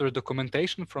of necessary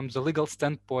documentation from the legal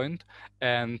standpoint,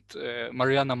 and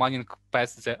Mariana Mining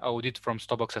passed the audit from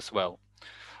Stobox as well.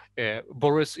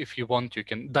 Boris, if you want, you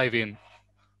can dive in.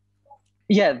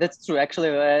 Yeah, that's true. Actually,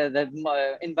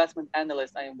 the investment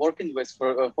analyst I am working with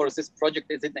for this project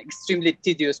is an extremely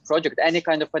tedious project. Any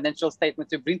kind of financial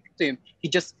statement you bring to him, he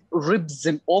just rips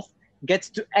them off, gets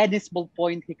to any small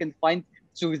point he can find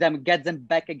to them, get them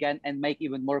back again, and make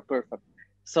even more perfect.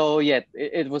 So yeah,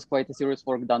 it was quite a serious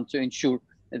work done to ensure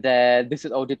that this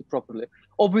is audited properly.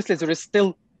 Obviously, there is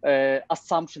still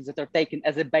assumptions that are taken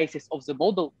as a basis of the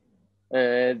model.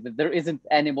 There isn't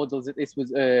any model that is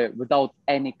without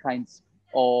any kinds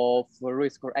of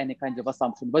risk or any kind of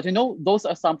assumption. But you know, those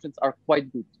assumptions are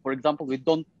quite good. For example, we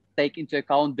don't take into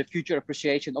account the future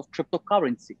appreciation of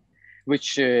cryptocurrency,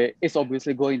 which is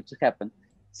obviously going to happen.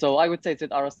 So I would say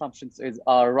that our assumptions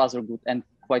are rather good and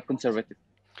quite conservative.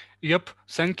 Yep,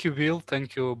 thank you, Will.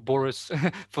 Thank you, Boris,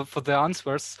 for the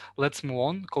answers. Let's move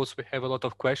on, because we have a lot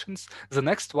of questions. The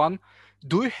next one,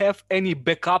 do you have any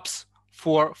backups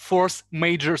for force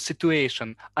major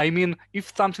situation? I mean,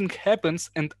 if something happens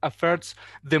and affects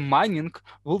the mining,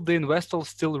 will the investors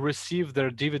still receive their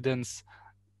dividends?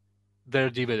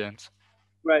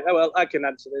 Right, well, I can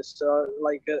answer this. So,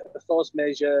 like, a force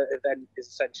majeure event is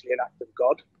essentially an act of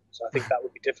God. So I think that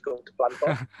would be difficult to plan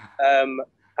for.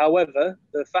 However,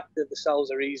 the fact that the cells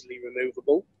are easily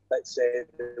removable, let's say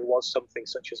there was something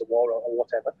such as a war or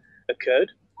whatever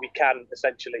occurred, we can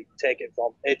essentially take it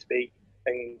from A to B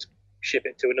and ship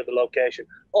it to another location.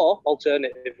 Or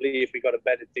alternatively, if we got a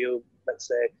better deal, let's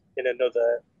say in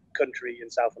another country in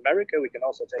South America, we can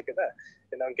also take it there,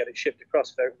 and get it shipped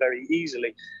across very, very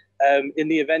easily. In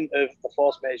the event of a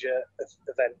force majeure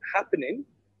event happening,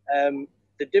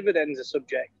 the dividends are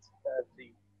subject,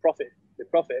 the profit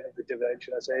of the dividend,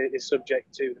 should I say, is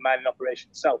subject to the mining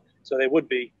operation itself. So there would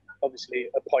be obviously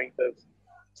a point of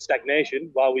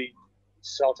stagnation while we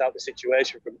sort out the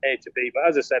situation from A to B. But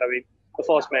as I said, I mean, a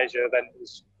force majeure event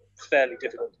is fairly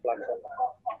difficult to plan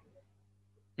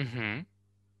for.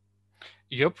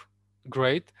 Yep,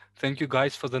 great. Thank you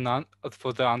guys for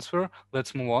the answer.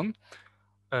 Let's move on.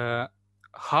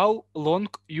 How long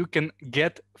you can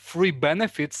get free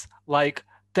benefits like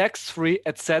tax-free,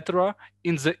 etc.,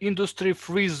 in the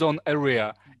industry-free zone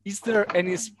area? Is there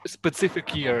any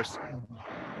specific years?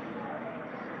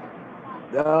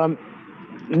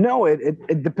 No,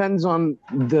 it depends on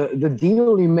the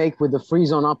deal you make with the free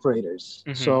zone operators.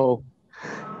 So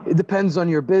it depends on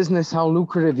your business, how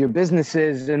lucrative your business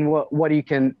is, and what you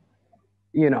can,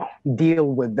 deal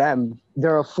with them.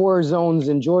 There are 4 zones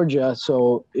in Georgia,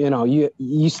 so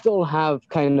you still have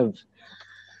kind of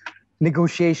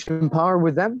negotiation power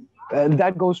with them, and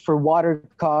that goes for water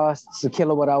costs, the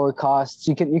kilowatt hour costs.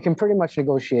 You can pretty much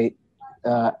negotiate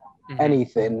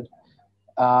anything.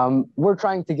 We're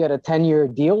trying to get a 10-year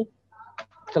deal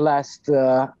to last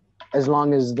as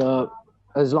long as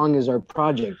our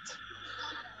project,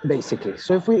 basically.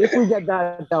 So if we get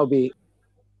that, that'll be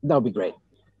great.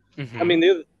 I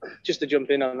mean, just to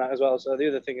jump in on that as well. So the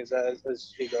other thing is that,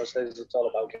 as Hugo says, it's all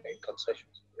about getting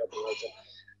concessions from the operator,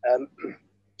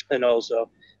 and also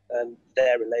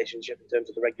their relationship in terms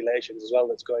of the regulations as well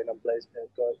that's going on place,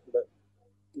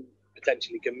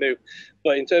 potentially can move.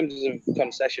 But in terms of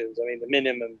concessions, I mean, the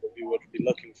minimum that we would be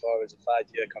looking for is a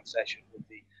 5-year concession with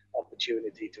the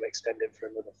opportunity to extend it for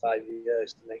another 5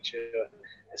 years to make sure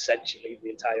essentially the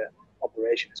entire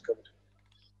operation is covered.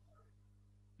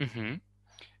 Mm-hmm.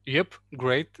 Yep,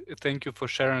 great. Thank you for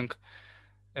sharing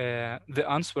the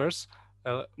answers.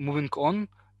 Moving on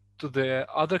to the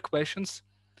other questions.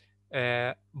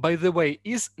 By the way,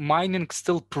 is mining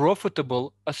still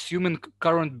profitable, assuming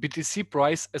current BTC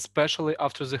price, especially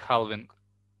after the halving?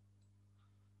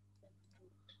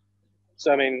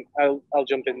 So, I mean, I'll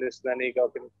jump in this, and then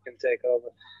Igor can take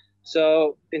over.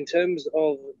 So, in terms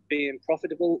of being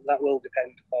profitable, that will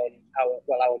depend on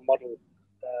our model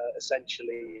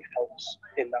essentially helps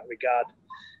in that regard,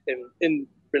 in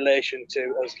relation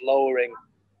to us lowering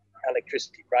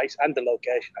electricity price and the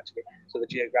location actually. So the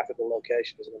geographical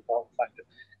location is an important factor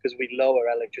because we lower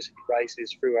electricity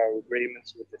prices through our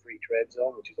agreements with the free trade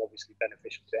zone, which is obviously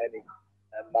beneficial to any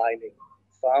mining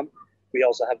farm. We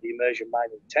also have the immersion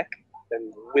mining tech,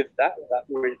 and with that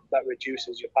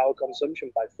reduces your power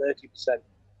consumption by 30%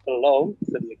 alone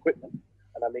for the equipment,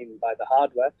 and I mean by the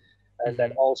hardware, and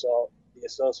then also the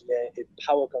associated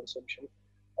power consumption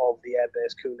of the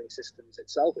air-based cooling systems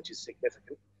itself, which is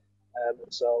significant.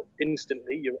 So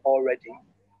instantly, you're already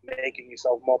making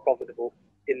yourself more profitable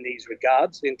in these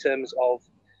regards. In terms of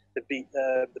the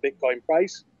Bitcoin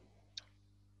price,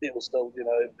 it will still,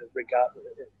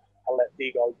 I'll let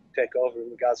Igor take over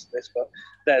in regards to this, but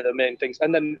they're the main things.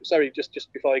 And then, sorry,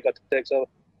 just before you got to take over,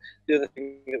 the other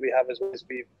thing that we have as well is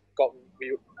we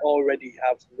already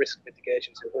have risk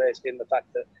mitigations in place in the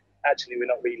fact that actually we're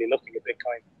not really looking at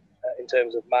Bitcoin in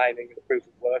terms of mining the proof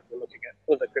of work. We're looking at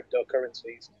other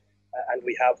cryptocurrencies. And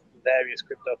we have various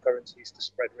cryptocurrencies to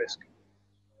spread risk.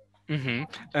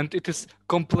 And it is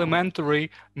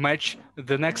complementary match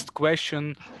the next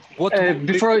question. What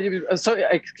sorry,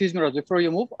 excuse me, Rod, before you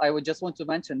move, I would just want to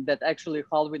mention that actually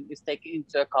halving is taken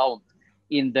into account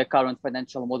in the current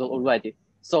financial model already.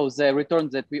 So the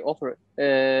returns that we offer,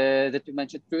 that you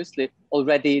mentioned previously,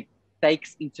 already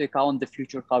takes into account the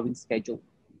future halving schedule.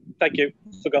 Thank you.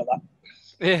 Forgot that.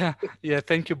 Yeah.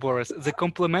 Thank you, Boris. The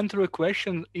complementary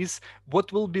question is: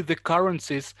 what will be the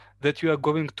currencies that you are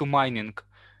going to mining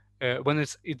when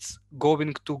it's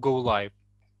going to go live?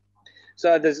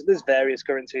 So there's various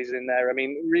currencies in there. I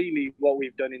mean, really, what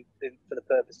we've done for the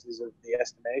purposes of the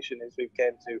estimation is we've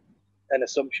came to an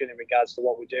assumption in regards to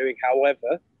what we're doing.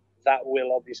 However, that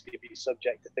will obviously be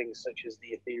subject to things such as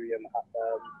the Ethereum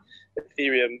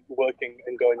working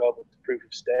and going over to proof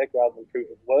of stake rather than proof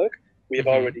of work. We've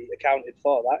already accounted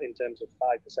for that in terms of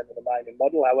 5% of the mining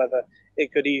model. However,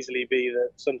 it could easily be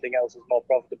that something else is more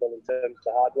profitable in terms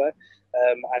of hardware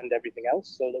and everything else,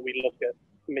 so that we look at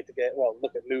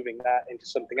moving that into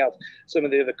something else. Some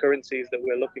of the other currencies that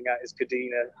we're looking at is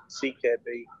Kadena,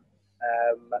 CKB,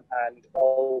 and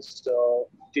also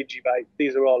Digibyte.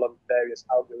 These are all on various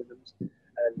algorithms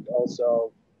and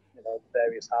also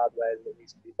various hardware that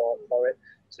needs to be bought for it.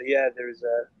 So yeah,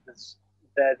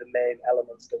 they're the main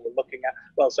elements that we're looking at.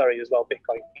 Well, sorry, as well,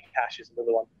 Bitcoin Cash is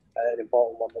another one, an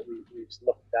important one that we've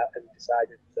looked at and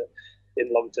decided that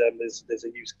in long term there's a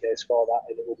use case for that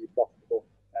and it will be profitable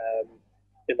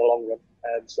in the long run.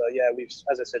 So yeah,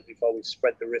 as I said before, we've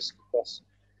spread the risk across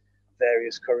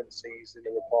various currencies in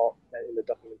the report, in the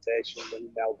documentation, and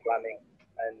now planning,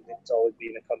 and it's always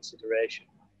been a consideration.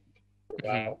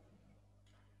 Wow.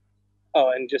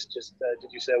 Oh, and just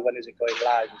did you say when is it going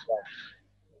live as well?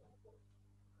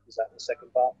 Is that the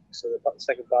second part? So the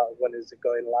second part of when is it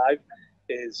going live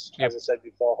is, as I said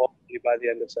before, hopefully by the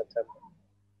end of September.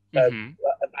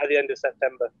 By the end of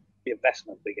September, the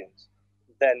investment begins.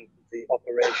 Then the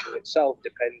operation itself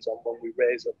depends on when we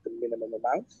raise up the minimum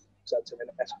amount. So that's in an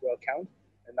escrow account,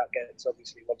 and that gets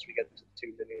obviously once we get to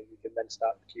 2 million, we can then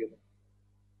start procurement.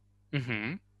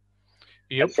 And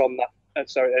from that, and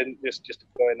just to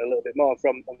go in a little bit more,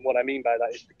 and what I mean by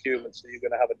that is procurement. So you're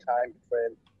going to have a time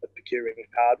frame of procuring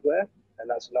hardware, and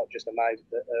that's not just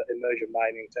immersion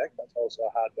mining tech, that's also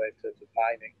hardware in terms of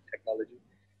mining technology.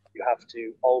 You have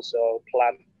to also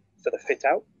plan for the fit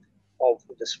out of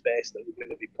the space that we're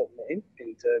going to be putting it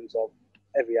in terms of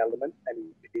every element,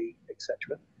 MEP,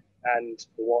 etc. And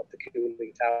the water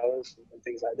cooling towers and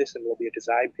things like this, and there'll be a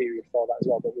design period for that as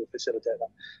well, but we'll facilitate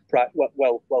that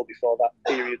well before that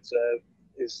period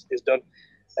is done.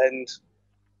 And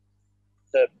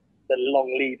the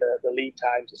lead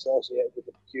times associated with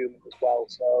the procurement as well.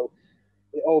 So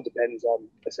it all depends on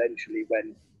essentially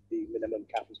when the minimum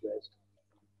cap is raised.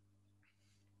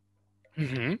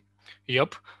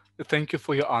 Yep. Thank you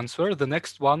for your answer. The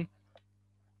next one,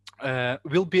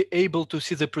 will be able to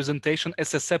see the presentation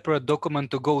as a separate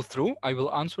document to go through? I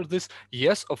will answer this.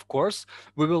 Yes, of course.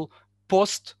 We will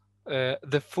post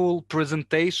the full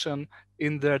presentation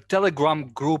in the Telegram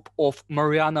group of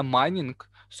Mariana Mining.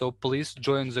 So please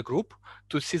join the group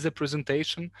to see the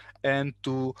presentation and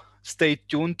to stay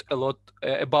tuned a lot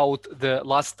about the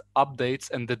last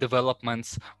updates and the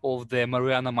developments of the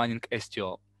Mariana Mining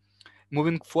STO.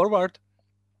 Moving forward,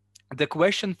 the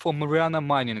question for Mariana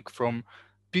Mining from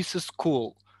Pieces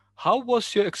School: how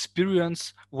was your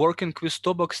experience working with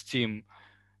Stobox team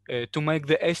to make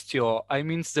the STO? I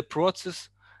mean, the process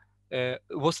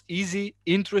was easy,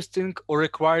 interesting, or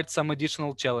required some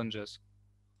additional challenges?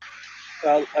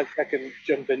 Well, I can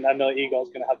jump in. I know Igor's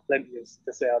going to have plenty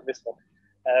to say on this one.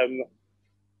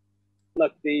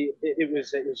 Look, it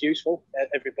was useful.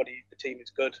 Everybody, the team is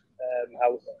good.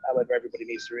 However, everybody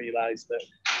needs to realise that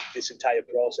this entire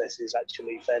process is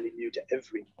actually fairly new to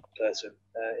every person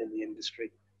in the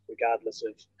industry, regardless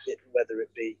of whether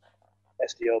it be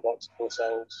Stobox,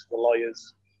 ourselves, the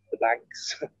lawyers, the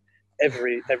banks,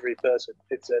 every person.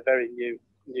 It's a very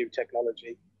new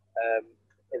technology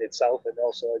in itself, and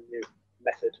also a new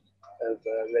method of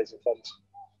raising funds.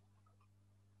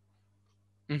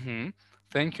 Mm-hmm.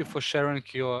 Thank you for sharing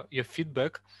your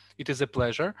feedback. It is a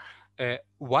pleasure.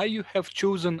 Why you have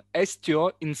chosen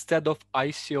STO instead of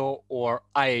ICO or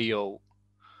IAO?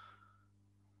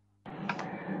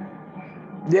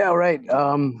 Yeah, right.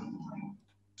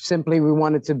 Simply, we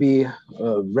want it to be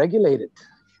regulated.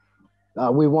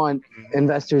 We want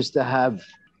investors to have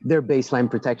their baseline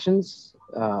protections,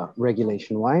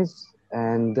 regulation-wise,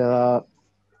 and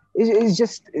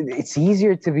it's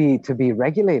easier to be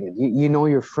regulated. You know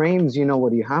your frames, you know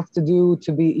what you have to do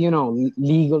to be,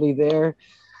 legally there.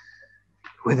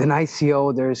 With an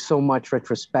ICO, there's so much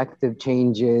retrospective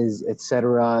changes,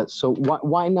 etc. So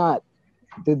why not?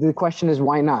 The question is,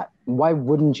 why not? Why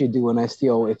wouldn't you do an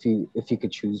STO if you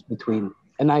could choose between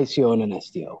an ICO and an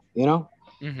STO?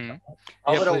 Mm-hmm.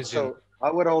 I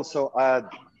would also add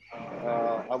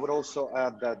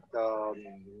that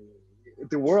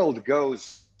the world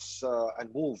goes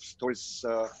and moves towards,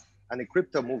 and the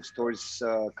crypto moves towards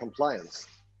compliance,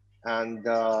 and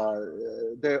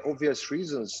there are obvious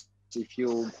reasons. If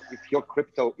your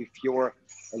crypto, if your,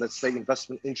 let's say,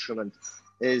 investment instrument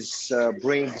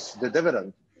brings the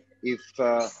dividend, if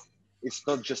it's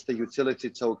not just a utility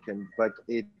token, but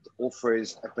it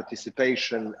offers a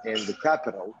participation in the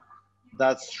capital,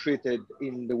 that's treated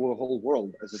in the whole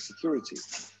world as a security.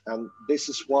 And this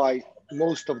is why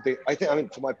most of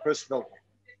to my personal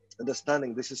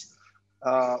understanding, this is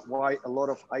why a lot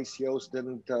of ICOs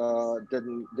didn't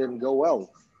go well,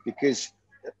 because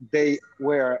they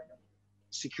were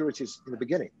securities in the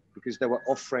beginning, because they were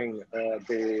offering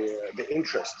the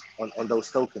interest on those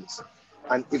tokens.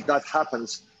 And if that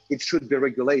happens, it should be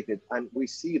regulated. And we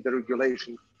see the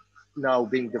regulation now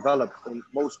being developed in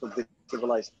most of the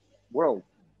civilized world.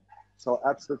 So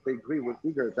absolutely agree with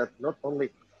Igor that not only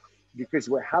because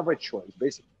we have a choice,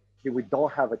 basically we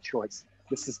don't have a choice.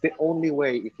 This is the only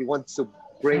way. If you want to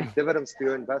bring dividends to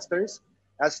your investors,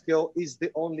 STO is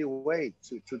the only way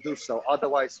to do so.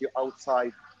 Otherwise, you're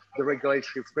outside the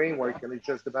regulatory framework, and it's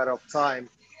just a matter of time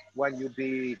when you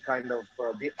be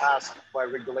asked by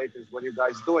regulators, what are you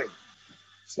guys doing?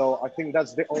 So I think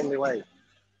that's the only way.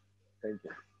 Thank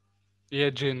you. Yeah,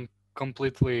 Jin,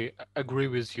 completely agree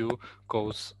with you,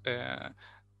 because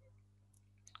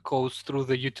through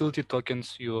the utility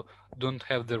tokens, you don't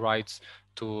have the rights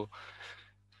to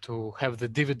have the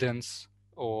dividends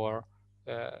or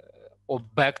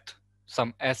backed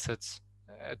some assets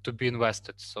to be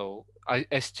invested. So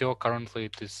STO currently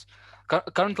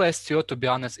STO, to be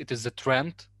honest, it is a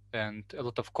trend, and a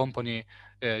lot of company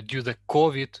due to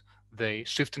COVID, they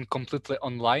shifting completely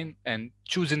online and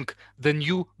choosing the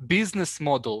new business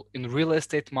model in real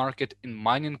estate market, in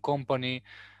mining company,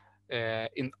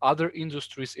 in other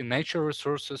industries, in natural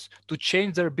resources, to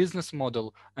change their business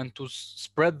model and to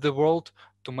spread the world,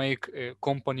 to make a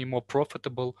company more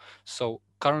profitable. So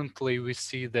currently we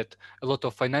see that a lot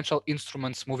of financial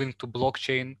instruments moving to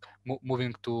blockchain,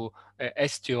 moving to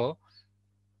STO,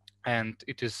 and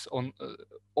it is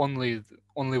only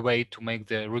way to make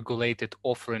the regulated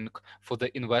offering for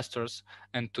the investors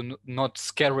and to not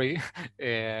scary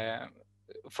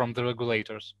from the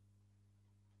regulators.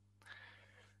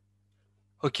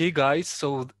 Okay, guys,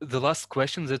 so the last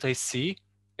question that I see,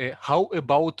 how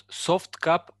about soft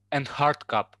cap and hard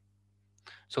cap?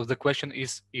 So the question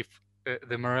is if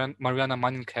the Mariana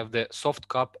Mining have the soft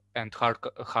cap and hard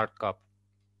cap.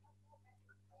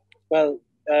 Well,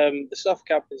 the soft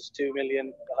cap is 2 million,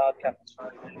 the hard cap is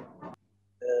 5 million.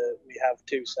 We have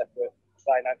two separate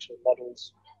financial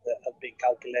models that have been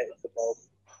calculated for both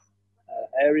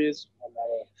areas on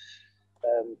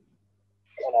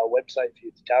our website for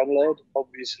you to download.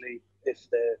 Obviously, if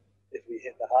we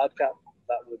hit the hard cap,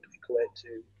 that would equate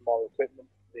to more equipment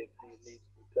being needs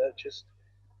to be purchased,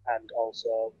 and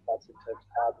also that's in terms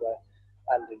of hardware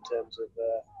and in terms of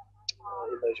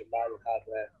immersion mining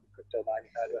hardware, crypto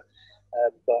mining hardware.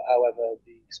 But however,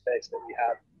 the space that we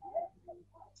have,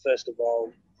 first of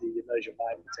all, the immersion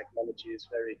mining technology is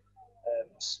very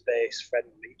space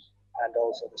friendly, and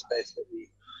also the space that we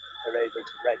are able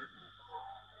to rent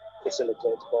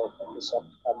facilitates both the soft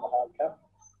and the hard cap.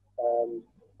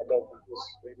 I don't think there's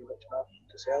really much more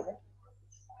to say on that.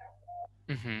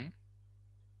 Mm-hmm.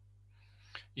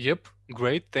 Yep,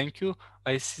 great, thank you.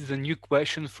 I see the new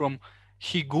question from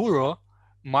Higuro.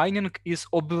 Mining is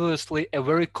obviously a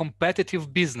very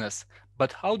competitive business,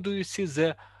 but how do you see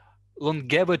the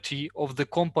longevity of the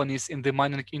companies in the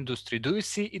mining industry? Do you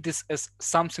see it as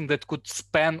something that could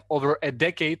span over a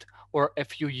decade or a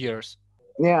few years?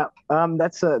 Yeah,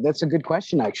 that's a good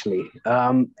question, actually.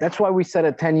 That's why we set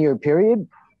a 10-year period.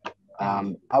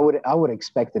 I would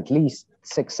expect at least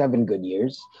 6-7 good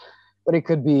years, but it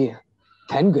could be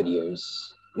 10 good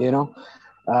years. You know,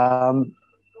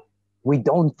 we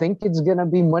don't think it's gonna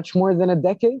be much more than a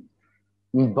decade,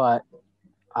 but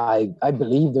I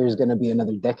believe there's gonna be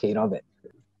another decade of it,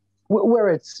 where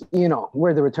it's, you know,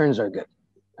 where the returns are good.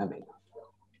 I mean.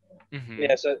 Mm-hmm.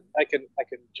 Yeah, so I can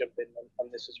jump in on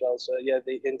this as well. So yeah,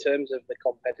 in terms of the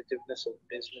competitiveness of the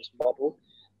business model,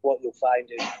 what you'll find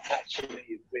is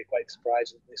actually we're quite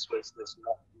surprised that there's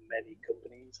not many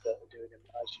companies that are doing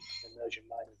immersion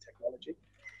mining technology,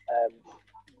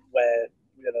 where,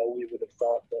 you know, we would have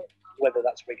thought that whether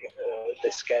that's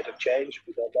they're scared of change,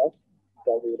 we don't know,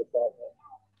 but we would have thought that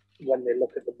when they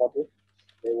look at the model,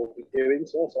 they will be doing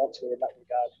so. So actually, in that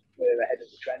regard, we're ahead of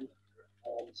the trend.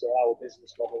 So our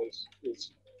business model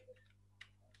is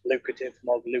lucrative,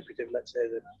 more lucrative, let's say,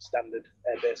 than standard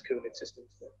air-based cooling systems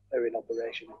that are in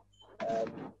operation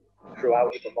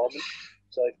throughout at the moment.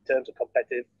 So in terms of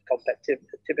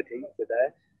competitivity, we're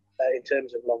there. In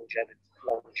terms of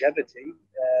longevity,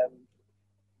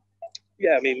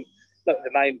 yeah, I mean, look,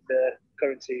 the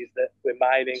currencies that we're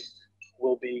mining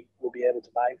will be able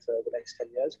to mine for the next 10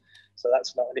 years. So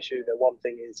that's not an issue. The one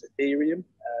thing is Ethereum,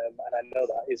 and I know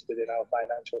that is within our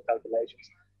financial calculations.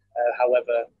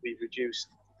 However, we've reduced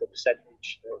the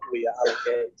percentage that we are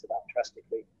allocated to that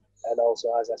drastically. And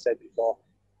also, as I said before,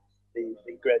 the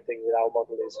great thing with our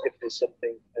model is if there's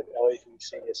something, or if we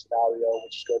see a scenario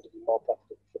which is going to be more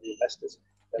profitable for the investors,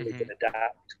 then we can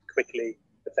adapt quickly,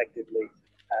 effectively,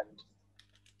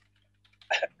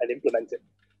 and implement it.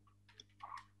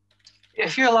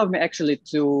 If you allow me actually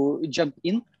to jump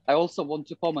in, I also want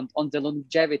to comment on the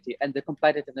longevity and the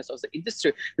competitiveness of the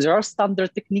industry. There are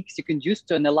standard techniques you can use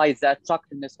to analyze the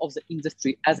attractiveness of the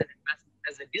industry as an investment,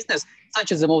 as a business,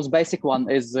 such as the most basic one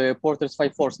is Porter's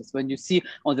 5 forces, when you see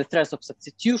on the threats of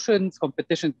substitutions,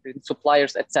 competition between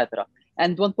suppliers, etc.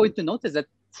 And one point to note is that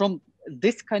from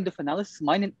this kind of analysis,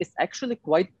 mining is actually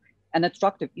quite an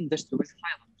attractive industry with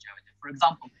high longevity. For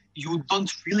example, you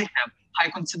don't really have high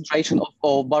concentration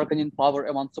of bargaining power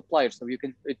among suppliers, so you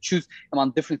can choose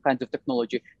among different kinds of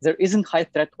technology. There isn't high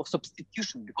threat of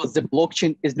substitution because the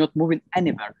blockchain is not moving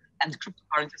anywhere and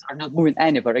cryptocurrencies are not moving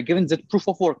anywhere. Given that proof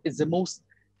of work is the most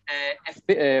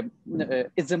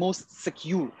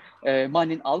secure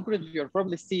mining algorithm, you're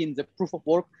probably seeing the proof of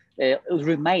work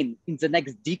remain in the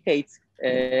next decades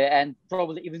and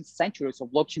probably even centuries of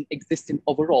blockchain existing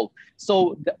overall.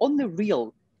 So the only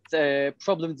real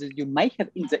problems that you might have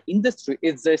in the industry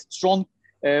is a strong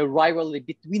rivalry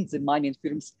between the mining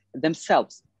firms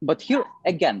themselves. But here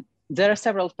again, there are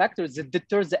several factors that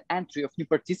deter the entry of new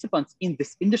participants in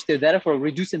this industry, therefore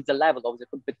reducing the level of the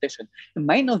competition. The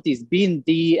main of these being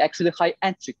the actually high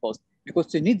entry cost,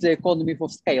 because you need the economy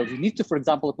of scale. You need to, for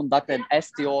example, conduct an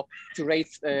STO to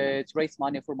raise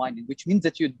money for mining, which means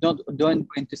that you don't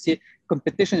going to see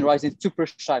competition rising super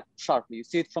sharply. You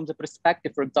see it from the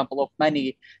perspective, for example, of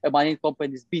many mining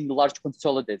companies being large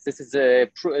consolidators.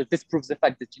 This proves the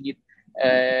fact that you need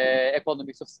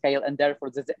economies of scale, and therefore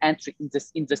that the entry in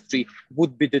this industry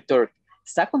would be deterred.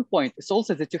 Second point is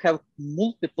also that you have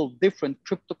multiple different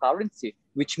cryptocurrency,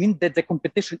 which means that the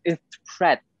competition is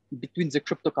spread between the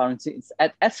cryptocurrencies.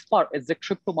 And as far as the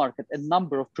crypto market and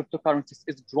number of cryptocurrencies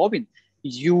is growing,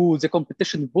 the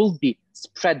competition will be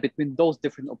spread between those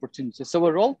different opportunities. So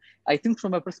overall, I think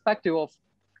from a perspective of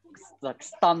like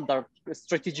standard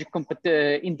strategic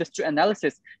industry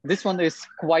analysis, this one is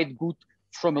quite good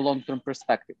from a long-term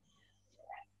perspective.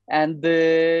 And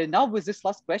now with this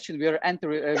last question, we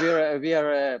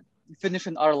are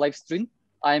finishing our live stream.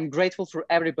 I'm grateful for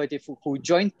everybody who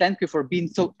joined. Thank you for being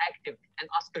so active and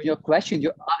asking your question.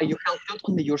 You help not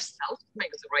only yourself to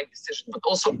make the right decision, but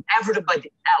also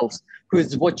everybody else who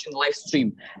is watching live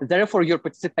stream. Therefore, your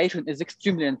participation is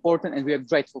extremely important and we are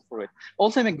grateful for it.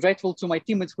 Also, I'm grateful to my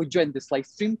teammates who joined this live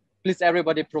stream. Please,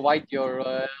 everybody, provide your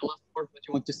last word, what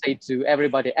you want to say to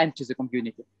everybody and to the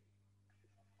community.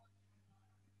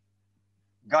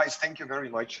 Guys, thank you very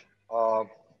much.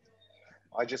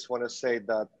 I just want to say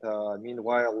that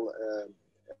meanwhile,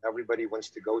 everybody wants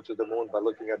to go to the moon. By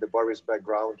looking at the Boris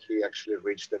background, he actually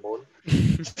reached the moon.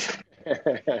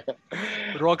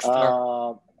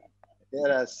 Rockstar.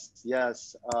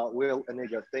 Yes. Will and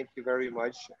Igor, thank you very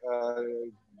much.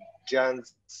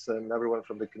 Jans and everyone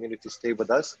from the community, stay with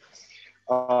us.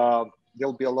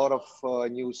 There'll be a lot of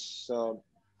news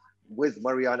with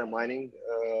Mariana Mining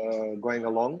going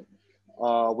along.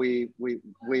 We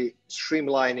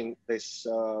streamlining this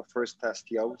first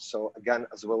STO. So again,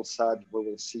 as Will said, we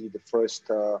will see the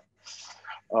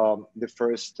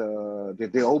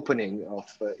opening of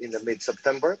in the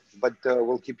mid-September. But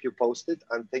we'll keep you posted.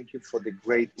 And thank you for the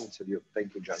great interview.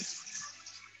 Thank you, John.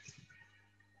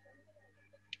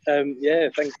 Yeah,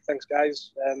 thanks,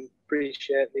 guys.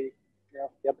 Appreciate the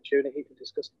opportunity to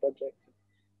discuss the project.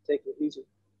 Take it easy.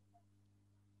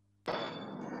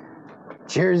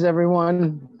 Cheers,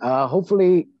 everyone.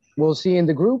 Hopefully, we'll see you in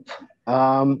the group.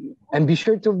 And be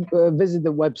sure to visit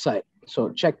the website. So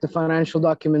check the financial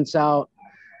documents out.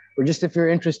 Or just if you're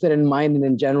interested in mining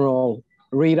in general,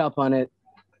 read up on it,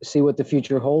 see what the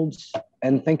future holds.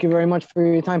 And thank you very much for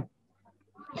your time.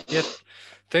 Yes,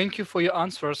 thank you for your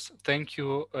answers. Thank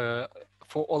you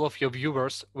for all of your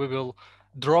viewers. We will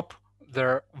drop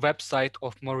their website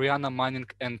of Mariana Mining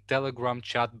and Telegram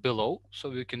chat below,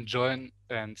 so you can join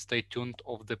and stay tuned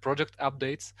of the project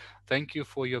updates. Thank you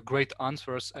for your great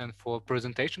answers and for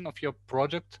presentation of your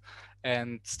project,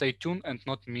 and stay tuned and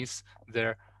not miss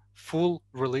their full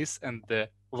release and the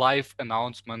live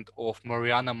announcement of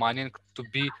Mariana Mining to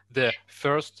be the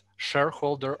first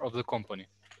shareholder of the company.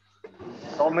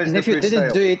 And if you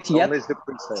didn't do it yet,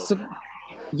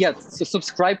 yes, so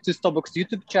subscribe to Stobox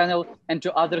YouTube channel and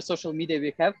to other social media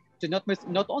we have to not miss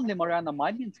not only Mariana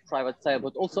Mining's private site,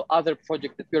 but also other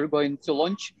projects that we're going to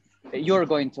launch. You're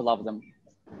going to love them.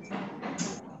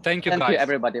 Thank you, guys. Thank you,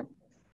 everybody.